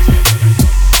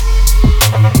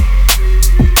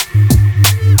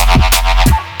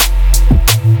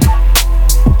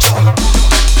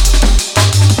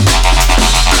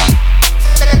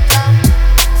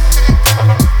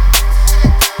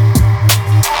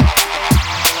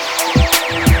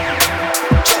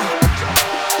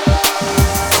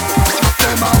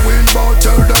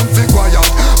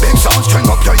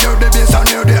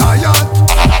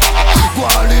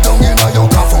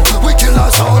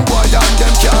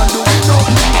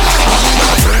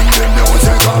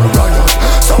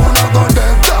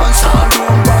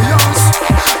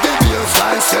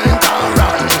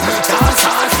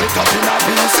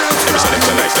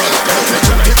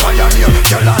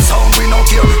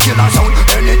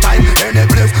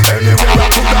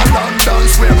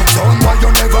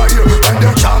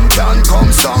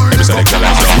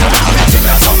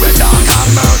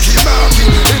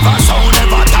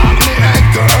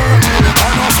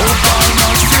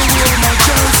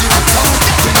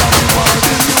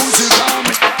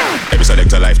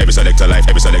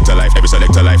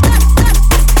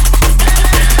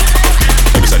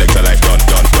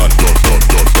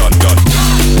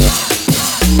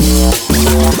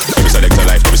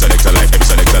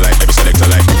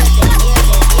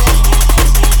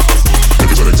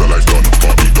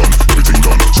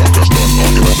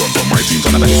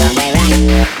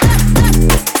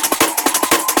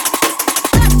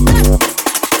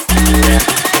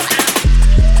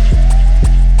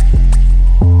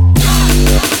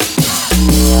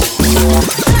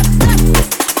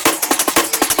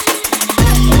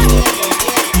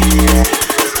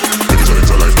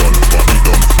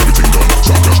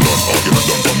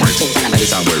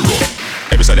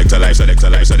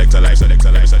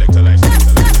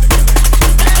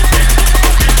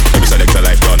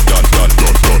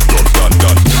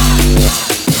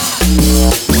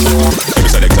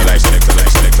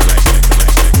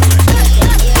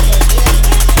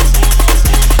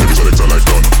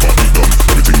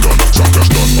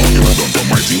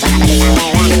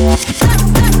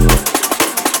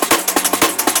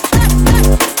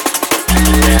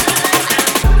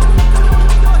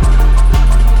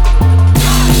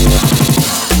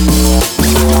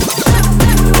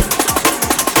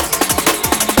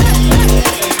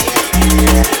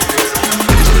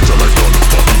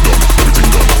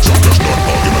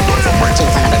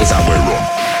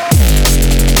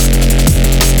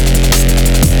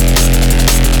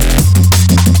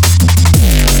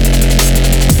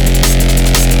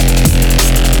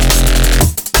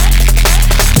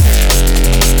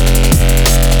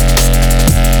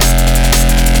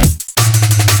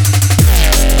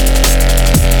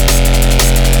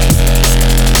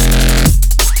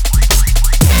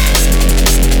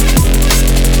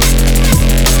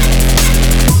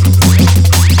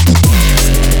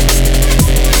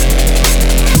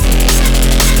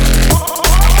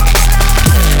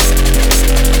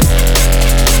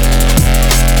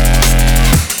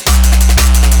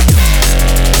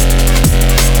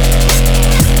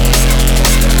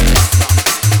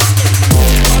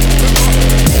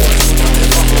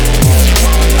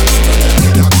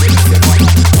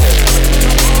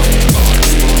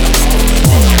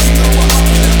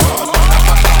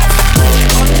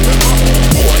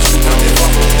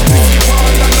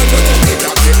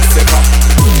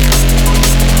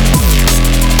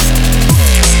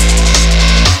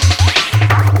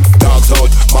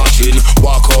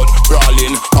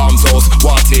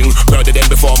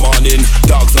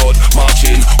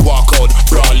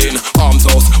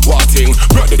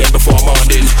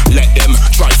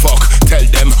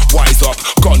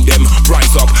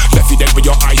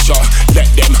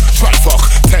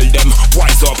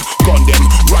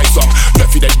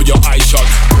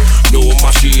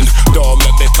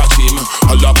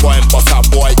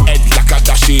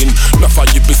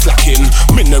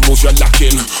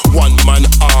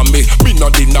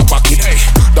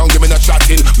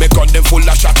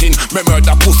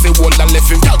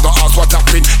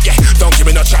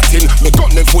 Me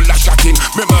gun them full of shotting.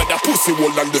 Me murder pussy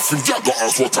wall and the free jagger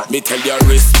ass water. Me tell you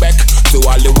respect to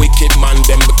all the wicked man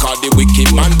them, because the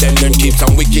wicked man them keep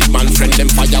some wicked man friend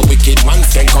them fire wicked man.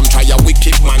 Then come try a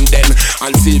wicked man then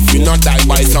and see if you not die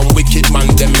by some wicked man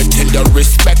them. Me tell you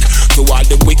respect to all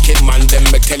the wicked man them.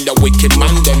 Me tell you wicked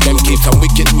man them keep some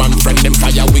wicked man friend them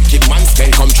fire wicked man.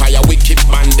 Then come try a wicked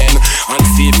man then and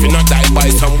see if you not die by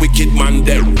some wicked man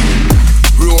them.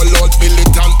 Roll out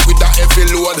militant with a heavy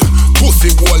load. Pussy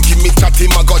wall give me chatty,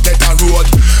 my got at a road.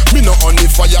 Me no only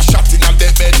fire shot in a dead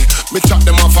bed. Me chat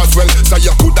them off as well, so you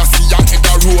coulda see a head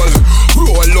a roll.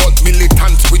 Roll out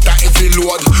militant with a heavy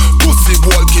load. Pussy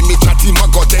wall give me chatty, my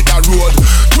got at a road.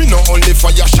 Me no only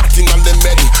fire shot in a dead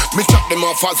bed. Me chat them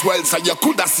off as well, so you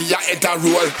coulda see a head a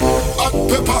roll. Hot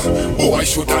pepper, oh I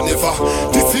shoulda never.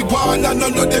 This is one and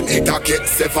none of them head a get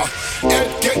sever. Head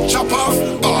get chop off,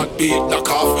 heart beat knock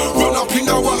off. Run up in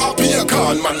our happy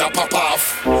Aikhan, man a pop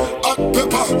off. Hot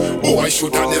pepper, oh I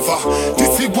shoulda never.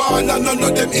 This is one and none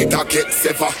of them head a get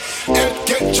sever. Head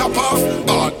get chop off,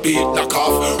 heart beat knock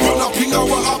off. Run up in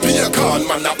our happy Aikhan,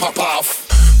 man a pop off.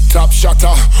 Top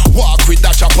shotter, walk with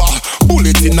that chopper.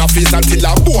 Bullet in the face until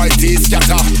a boy teeth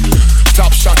scatter.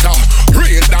 Top shotter,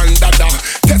 real than dada.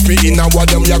 Test me in a what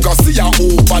them you go see a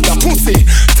over the pussy.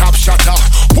 Top shotter,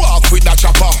 walk with that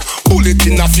chopper. Bullet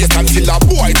in the face until a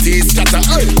boy teeth scatter.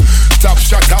 Hey. Top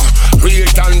shotter,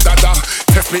 real than dada.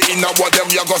 Test me in a what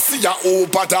them you go see a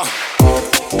over the.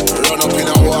 Run up in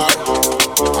a war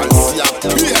and see a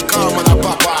clear calm and a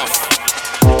pop off.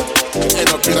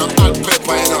 End up in a hot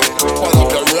pepper, you know. All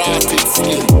of the rotted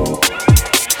skin.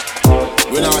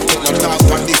 We not take no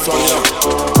talk on this one, you know.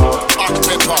 Hot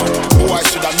pepper, who I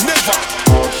should have never.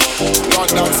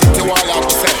 London City, while I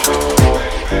was say.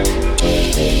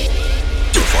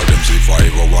 For them say if I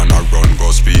ever wanna run,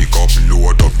 go speak up.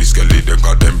 Load up the skeleton,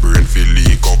 got them brain feel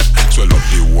leak up. Swell up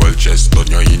the whole chest,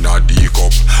 turn you in a D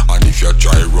cup. And if you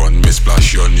try run, me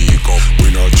splash your knee cup.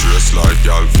 We not dress like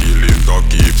y'all feeling to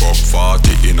keep up.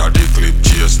 40 in a the clip,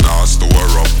 chase now store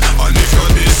up. And if you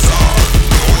miss all,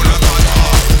 no not at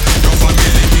all. Your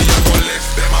family me a go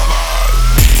left them a ball.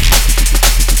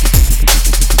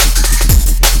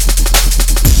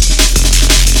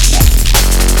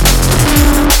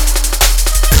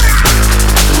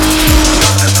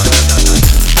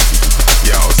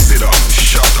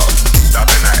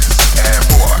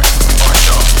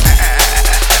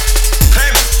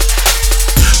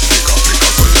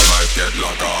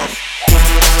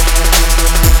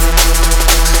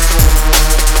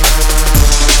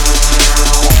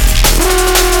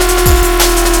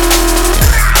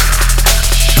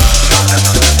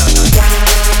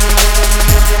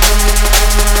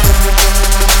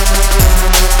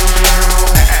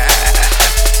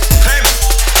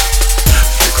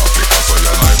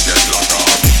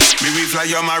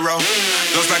 You're my row,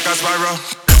 just like a sparrow.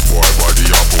 Boy body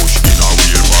a push in a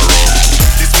wheelbarrow.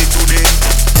 This me today,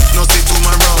 no see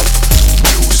tomorrow.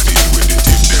 You stay with the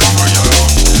tip, them where you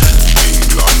love.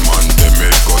 England man, them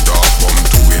head cut off. Come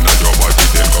two in a your body,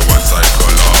 then go one side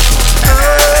color.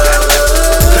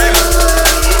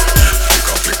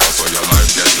 Flicker, so your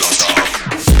life get locked off.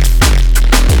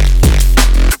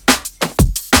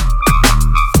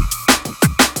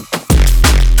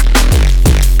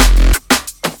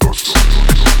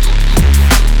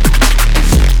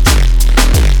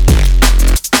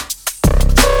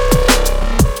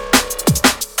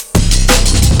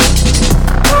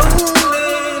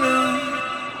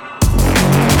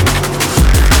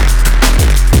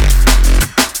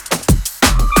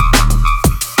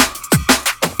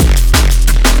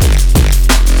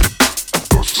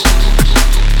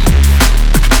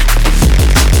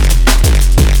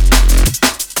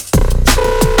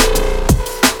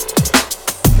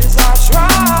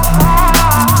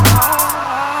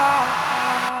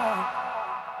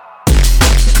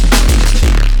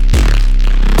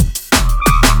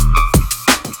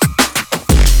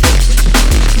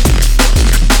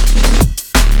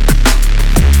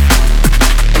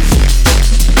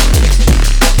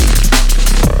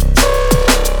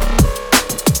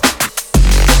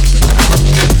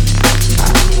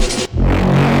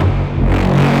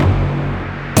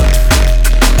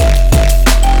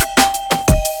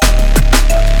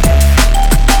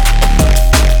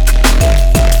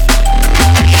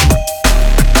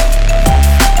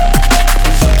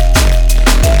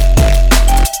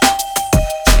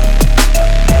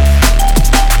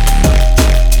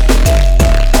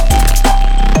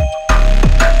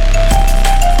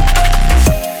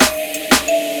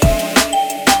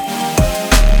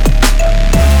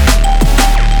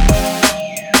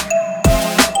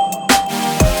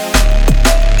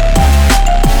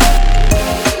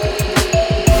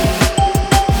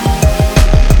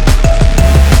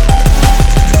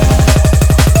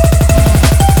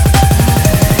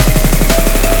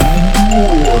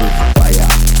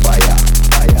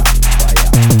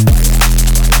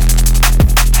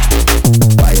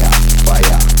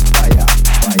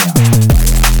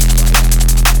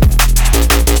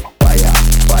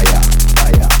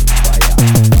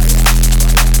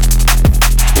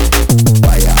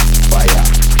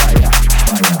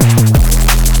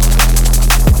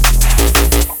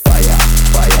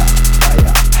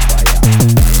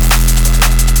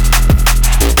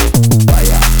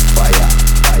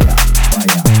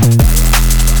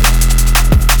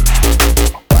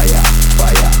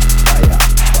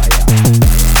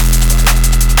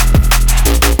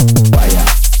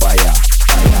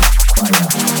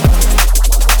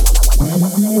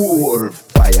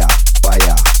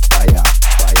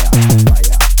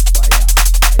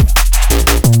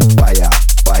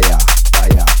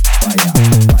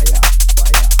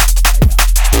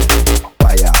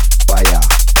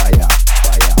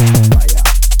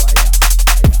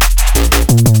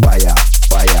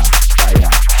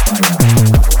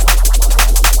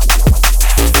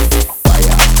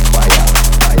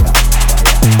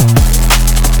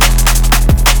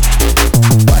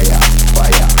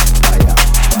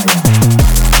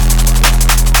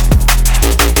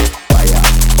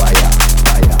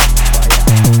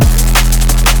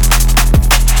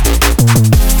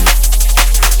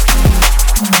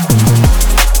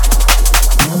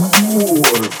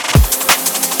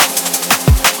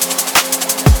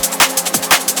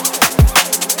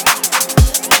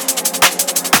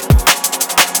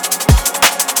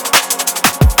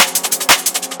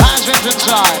 vibes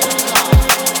inside.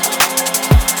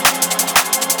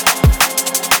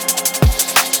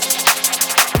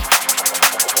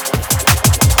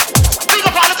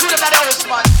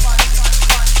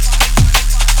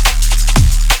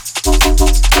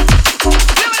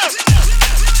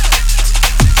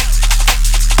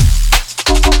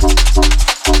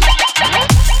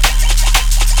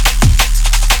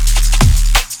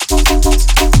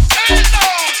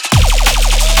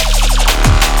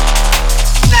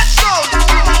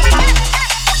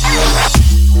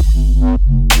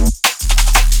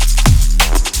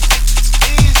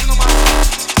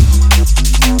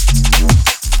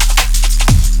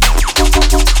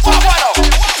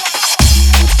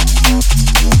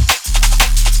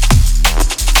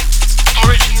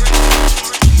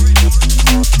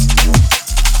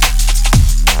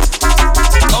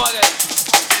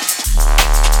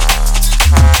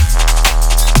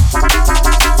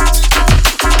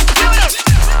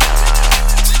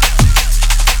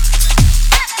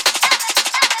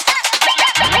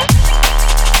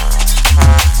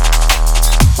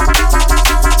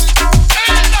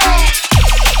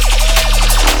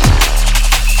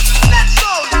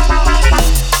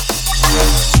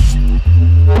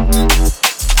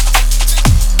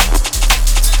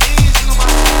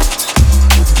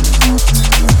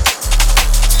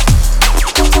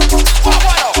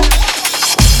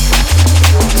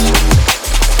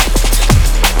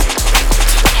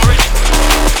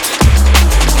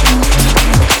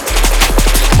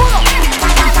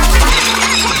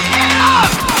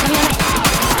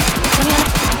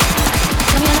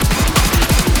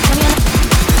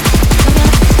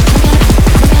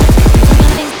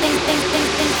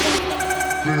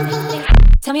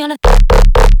 Tell me on a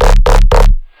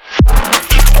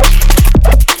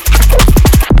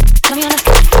Tell me on a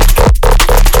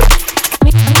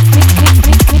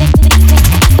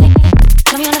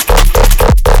Tell me on a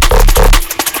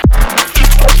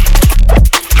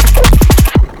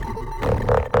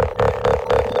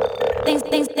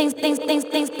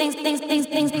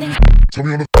things. Tell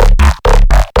me on a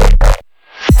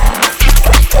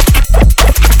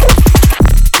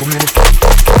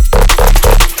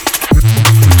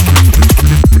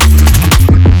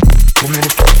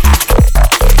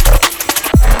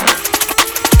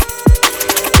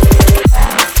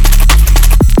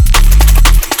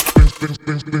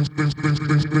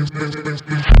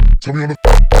Tell me on the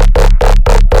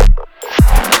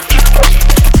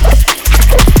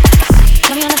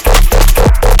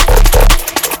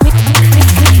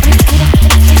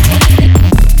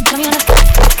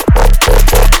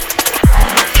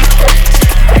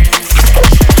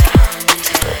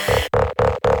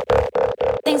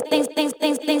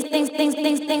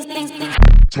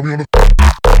Tell me on the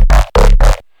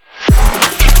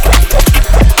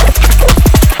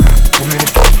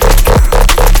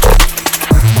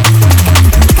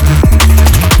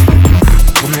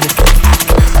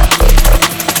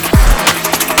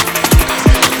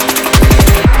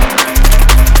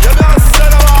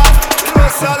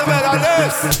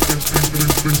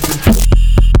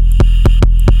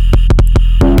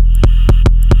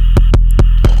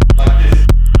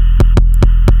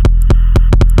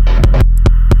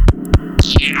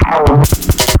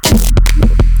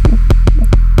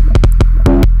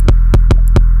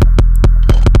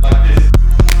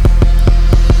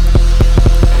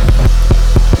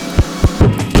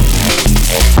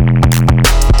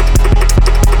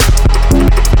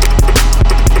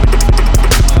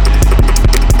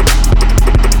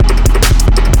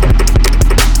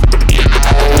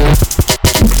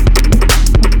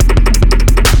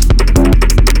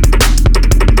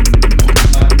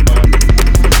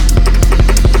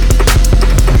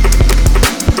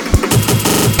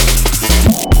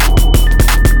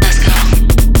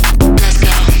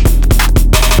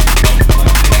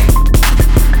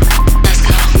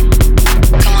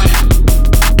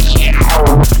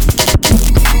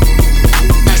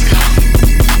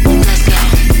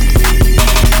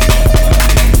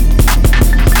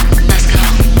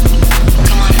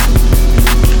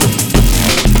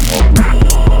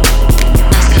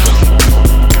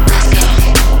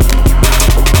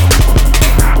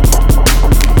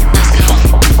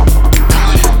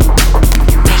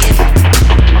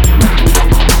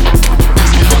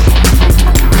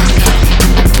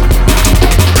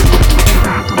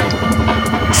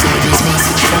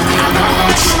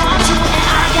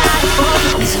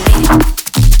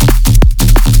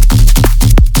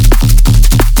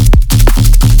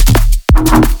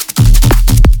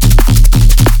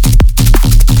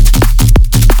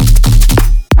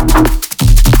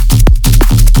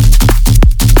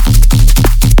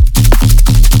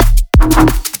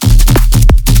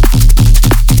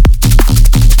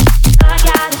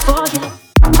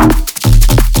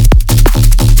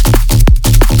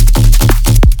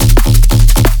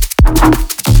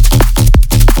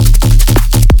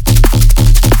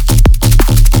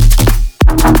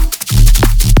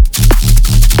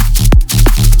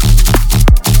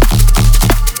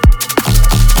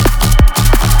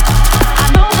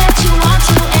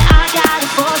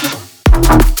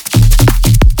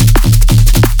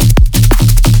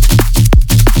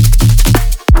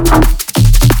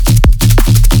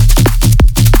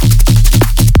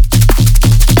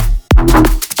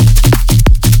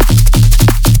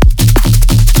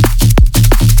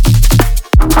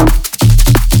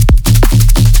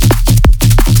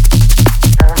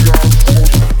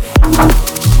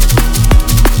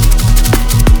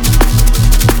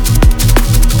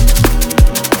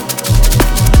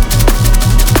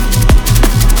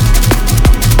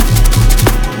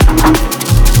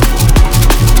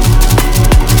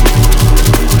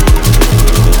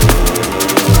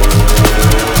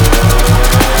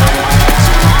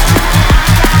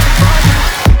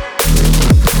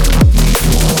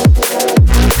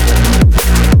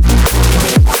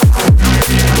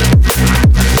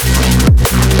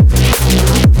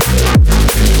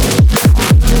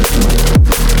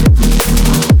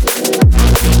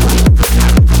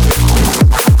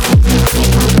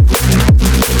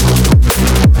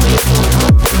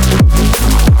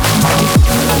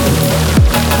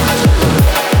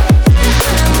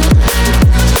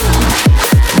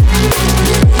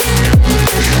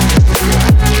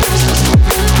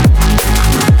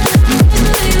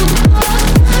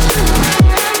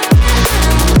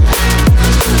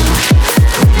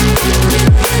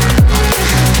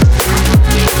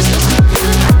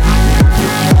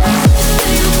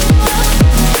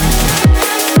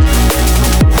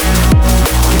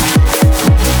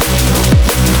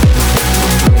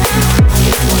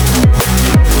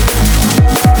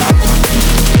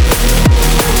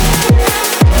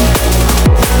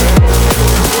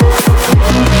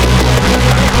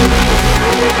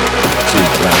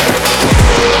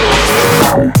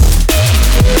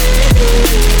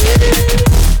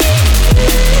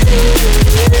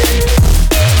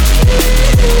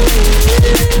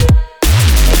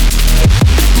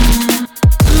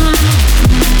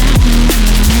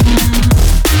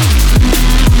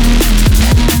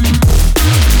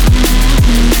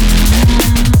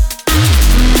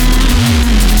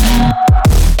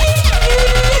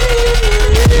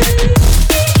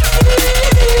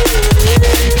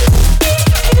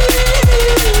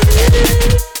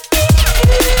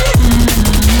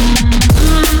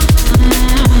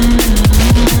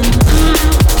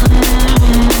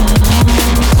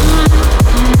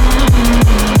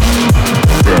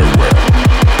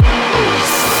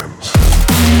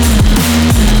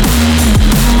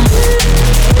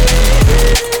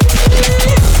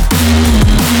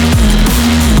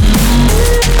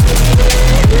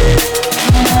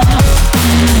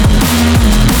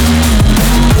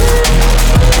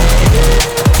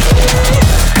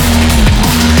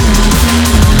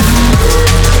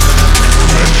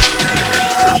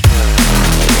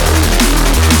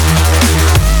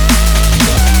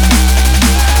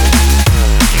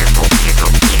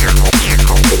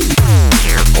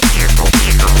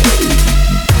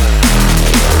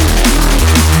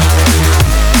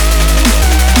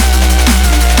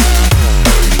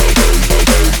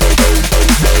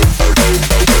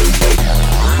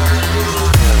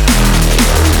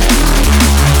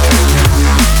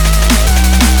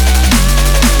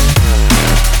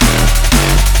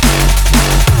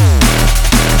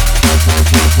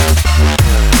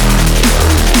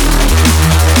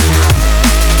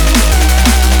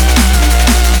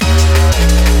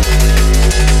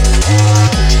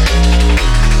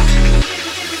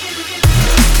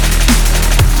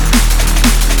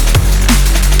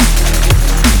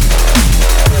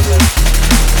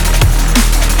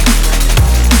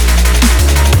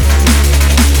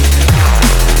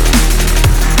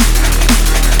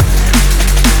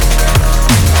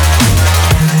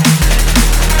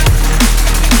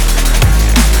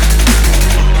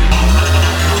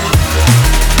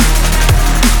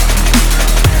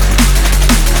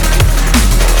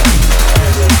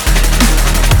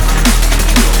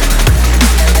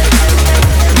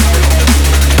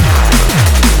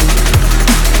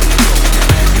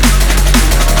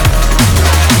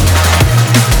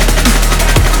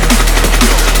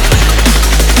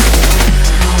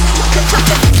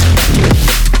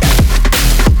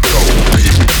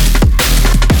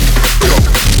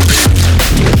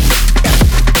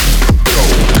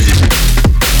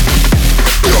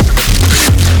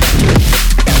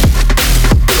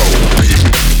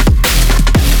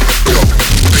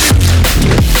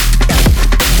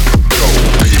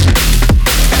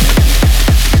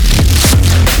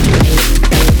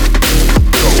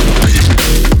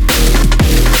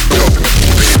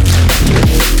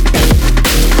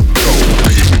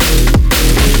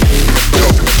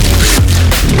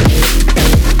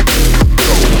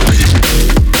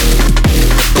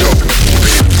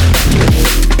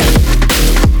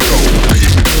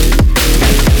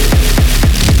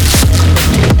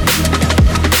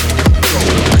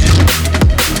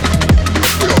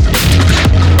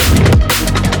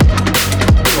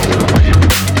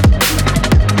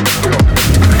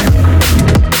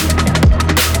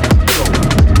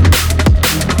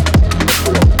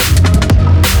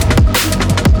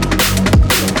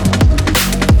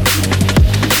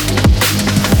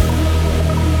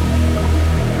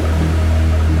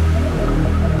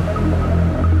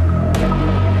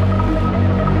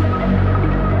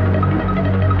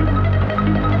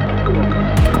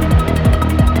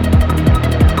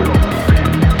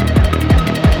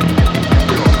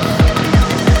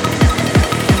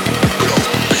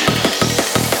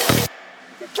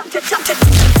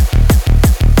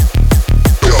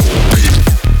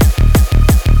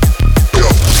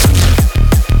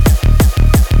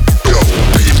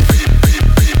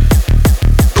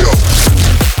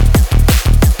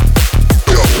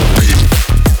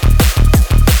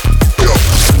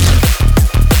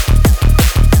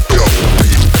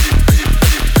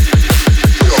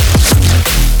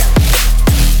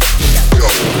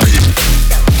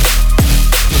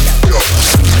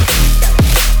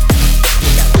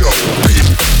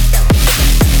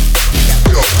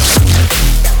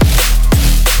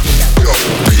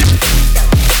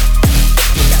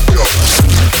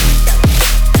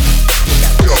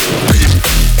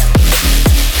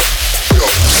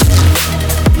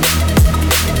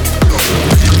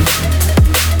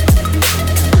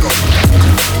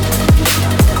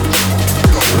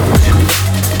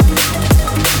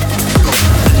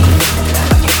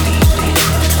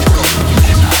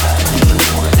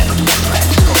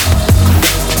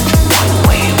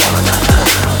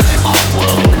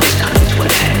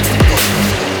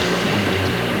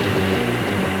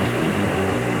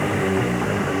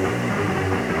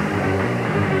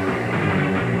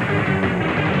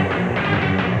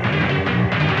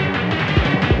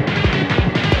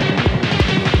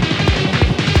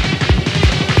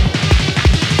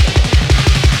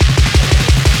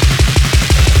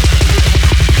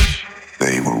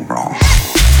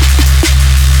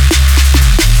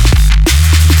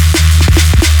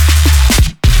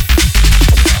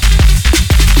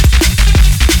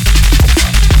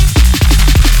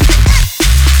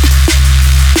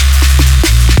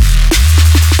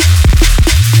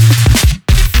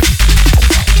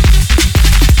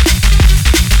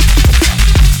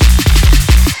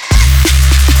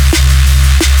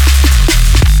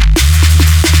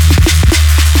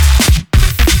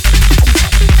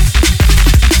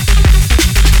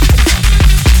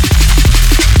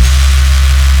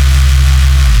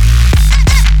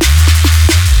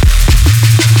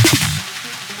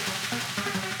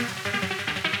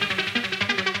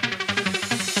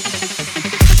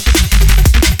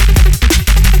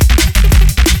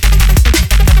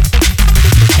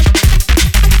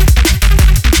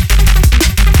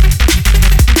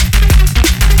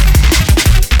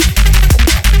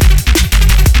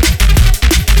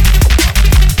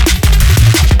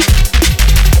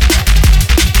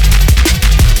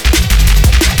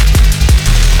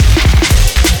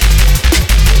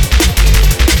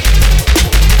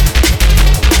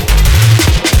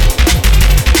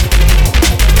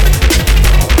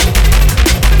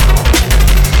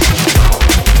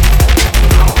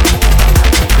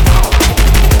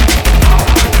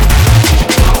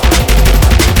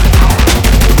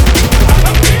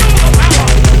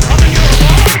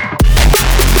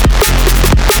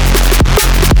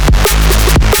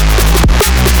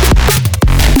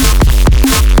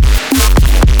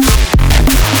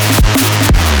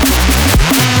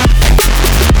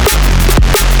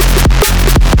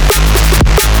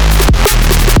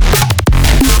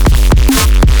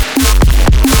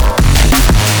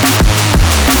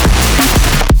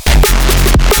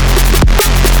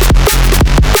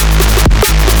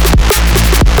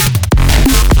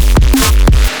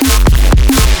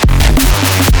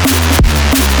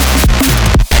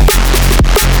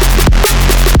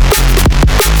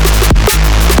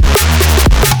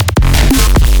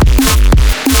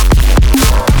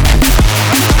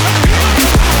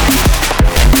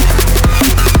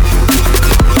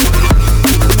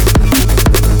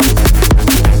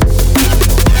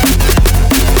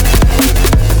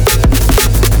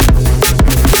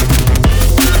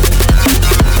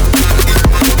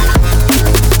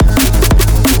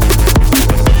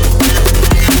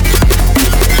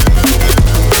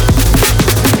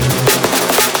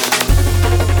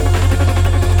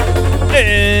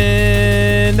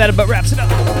that about wraps it up.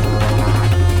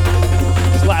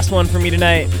 This last one for me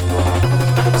tonight.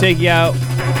 Take you out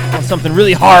on something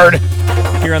really hard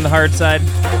here on the hard side.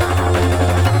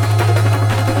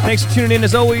 Thanks for tuning in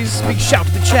as always. Big shout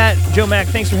to the chat. Joe Mac,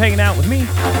 thanks for hanging out with me.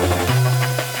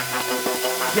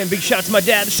 Again, big shout out to my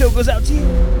dad. The show goes out to you.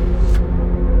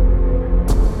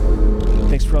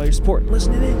 Thanks for all your support and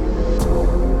listening in.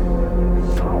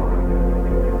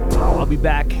 I'll be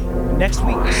back next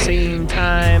week, same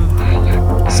time,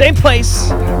 same place.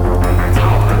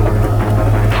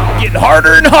 Getting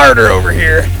harder and harder over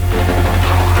here.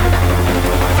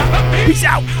 Peace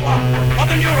out.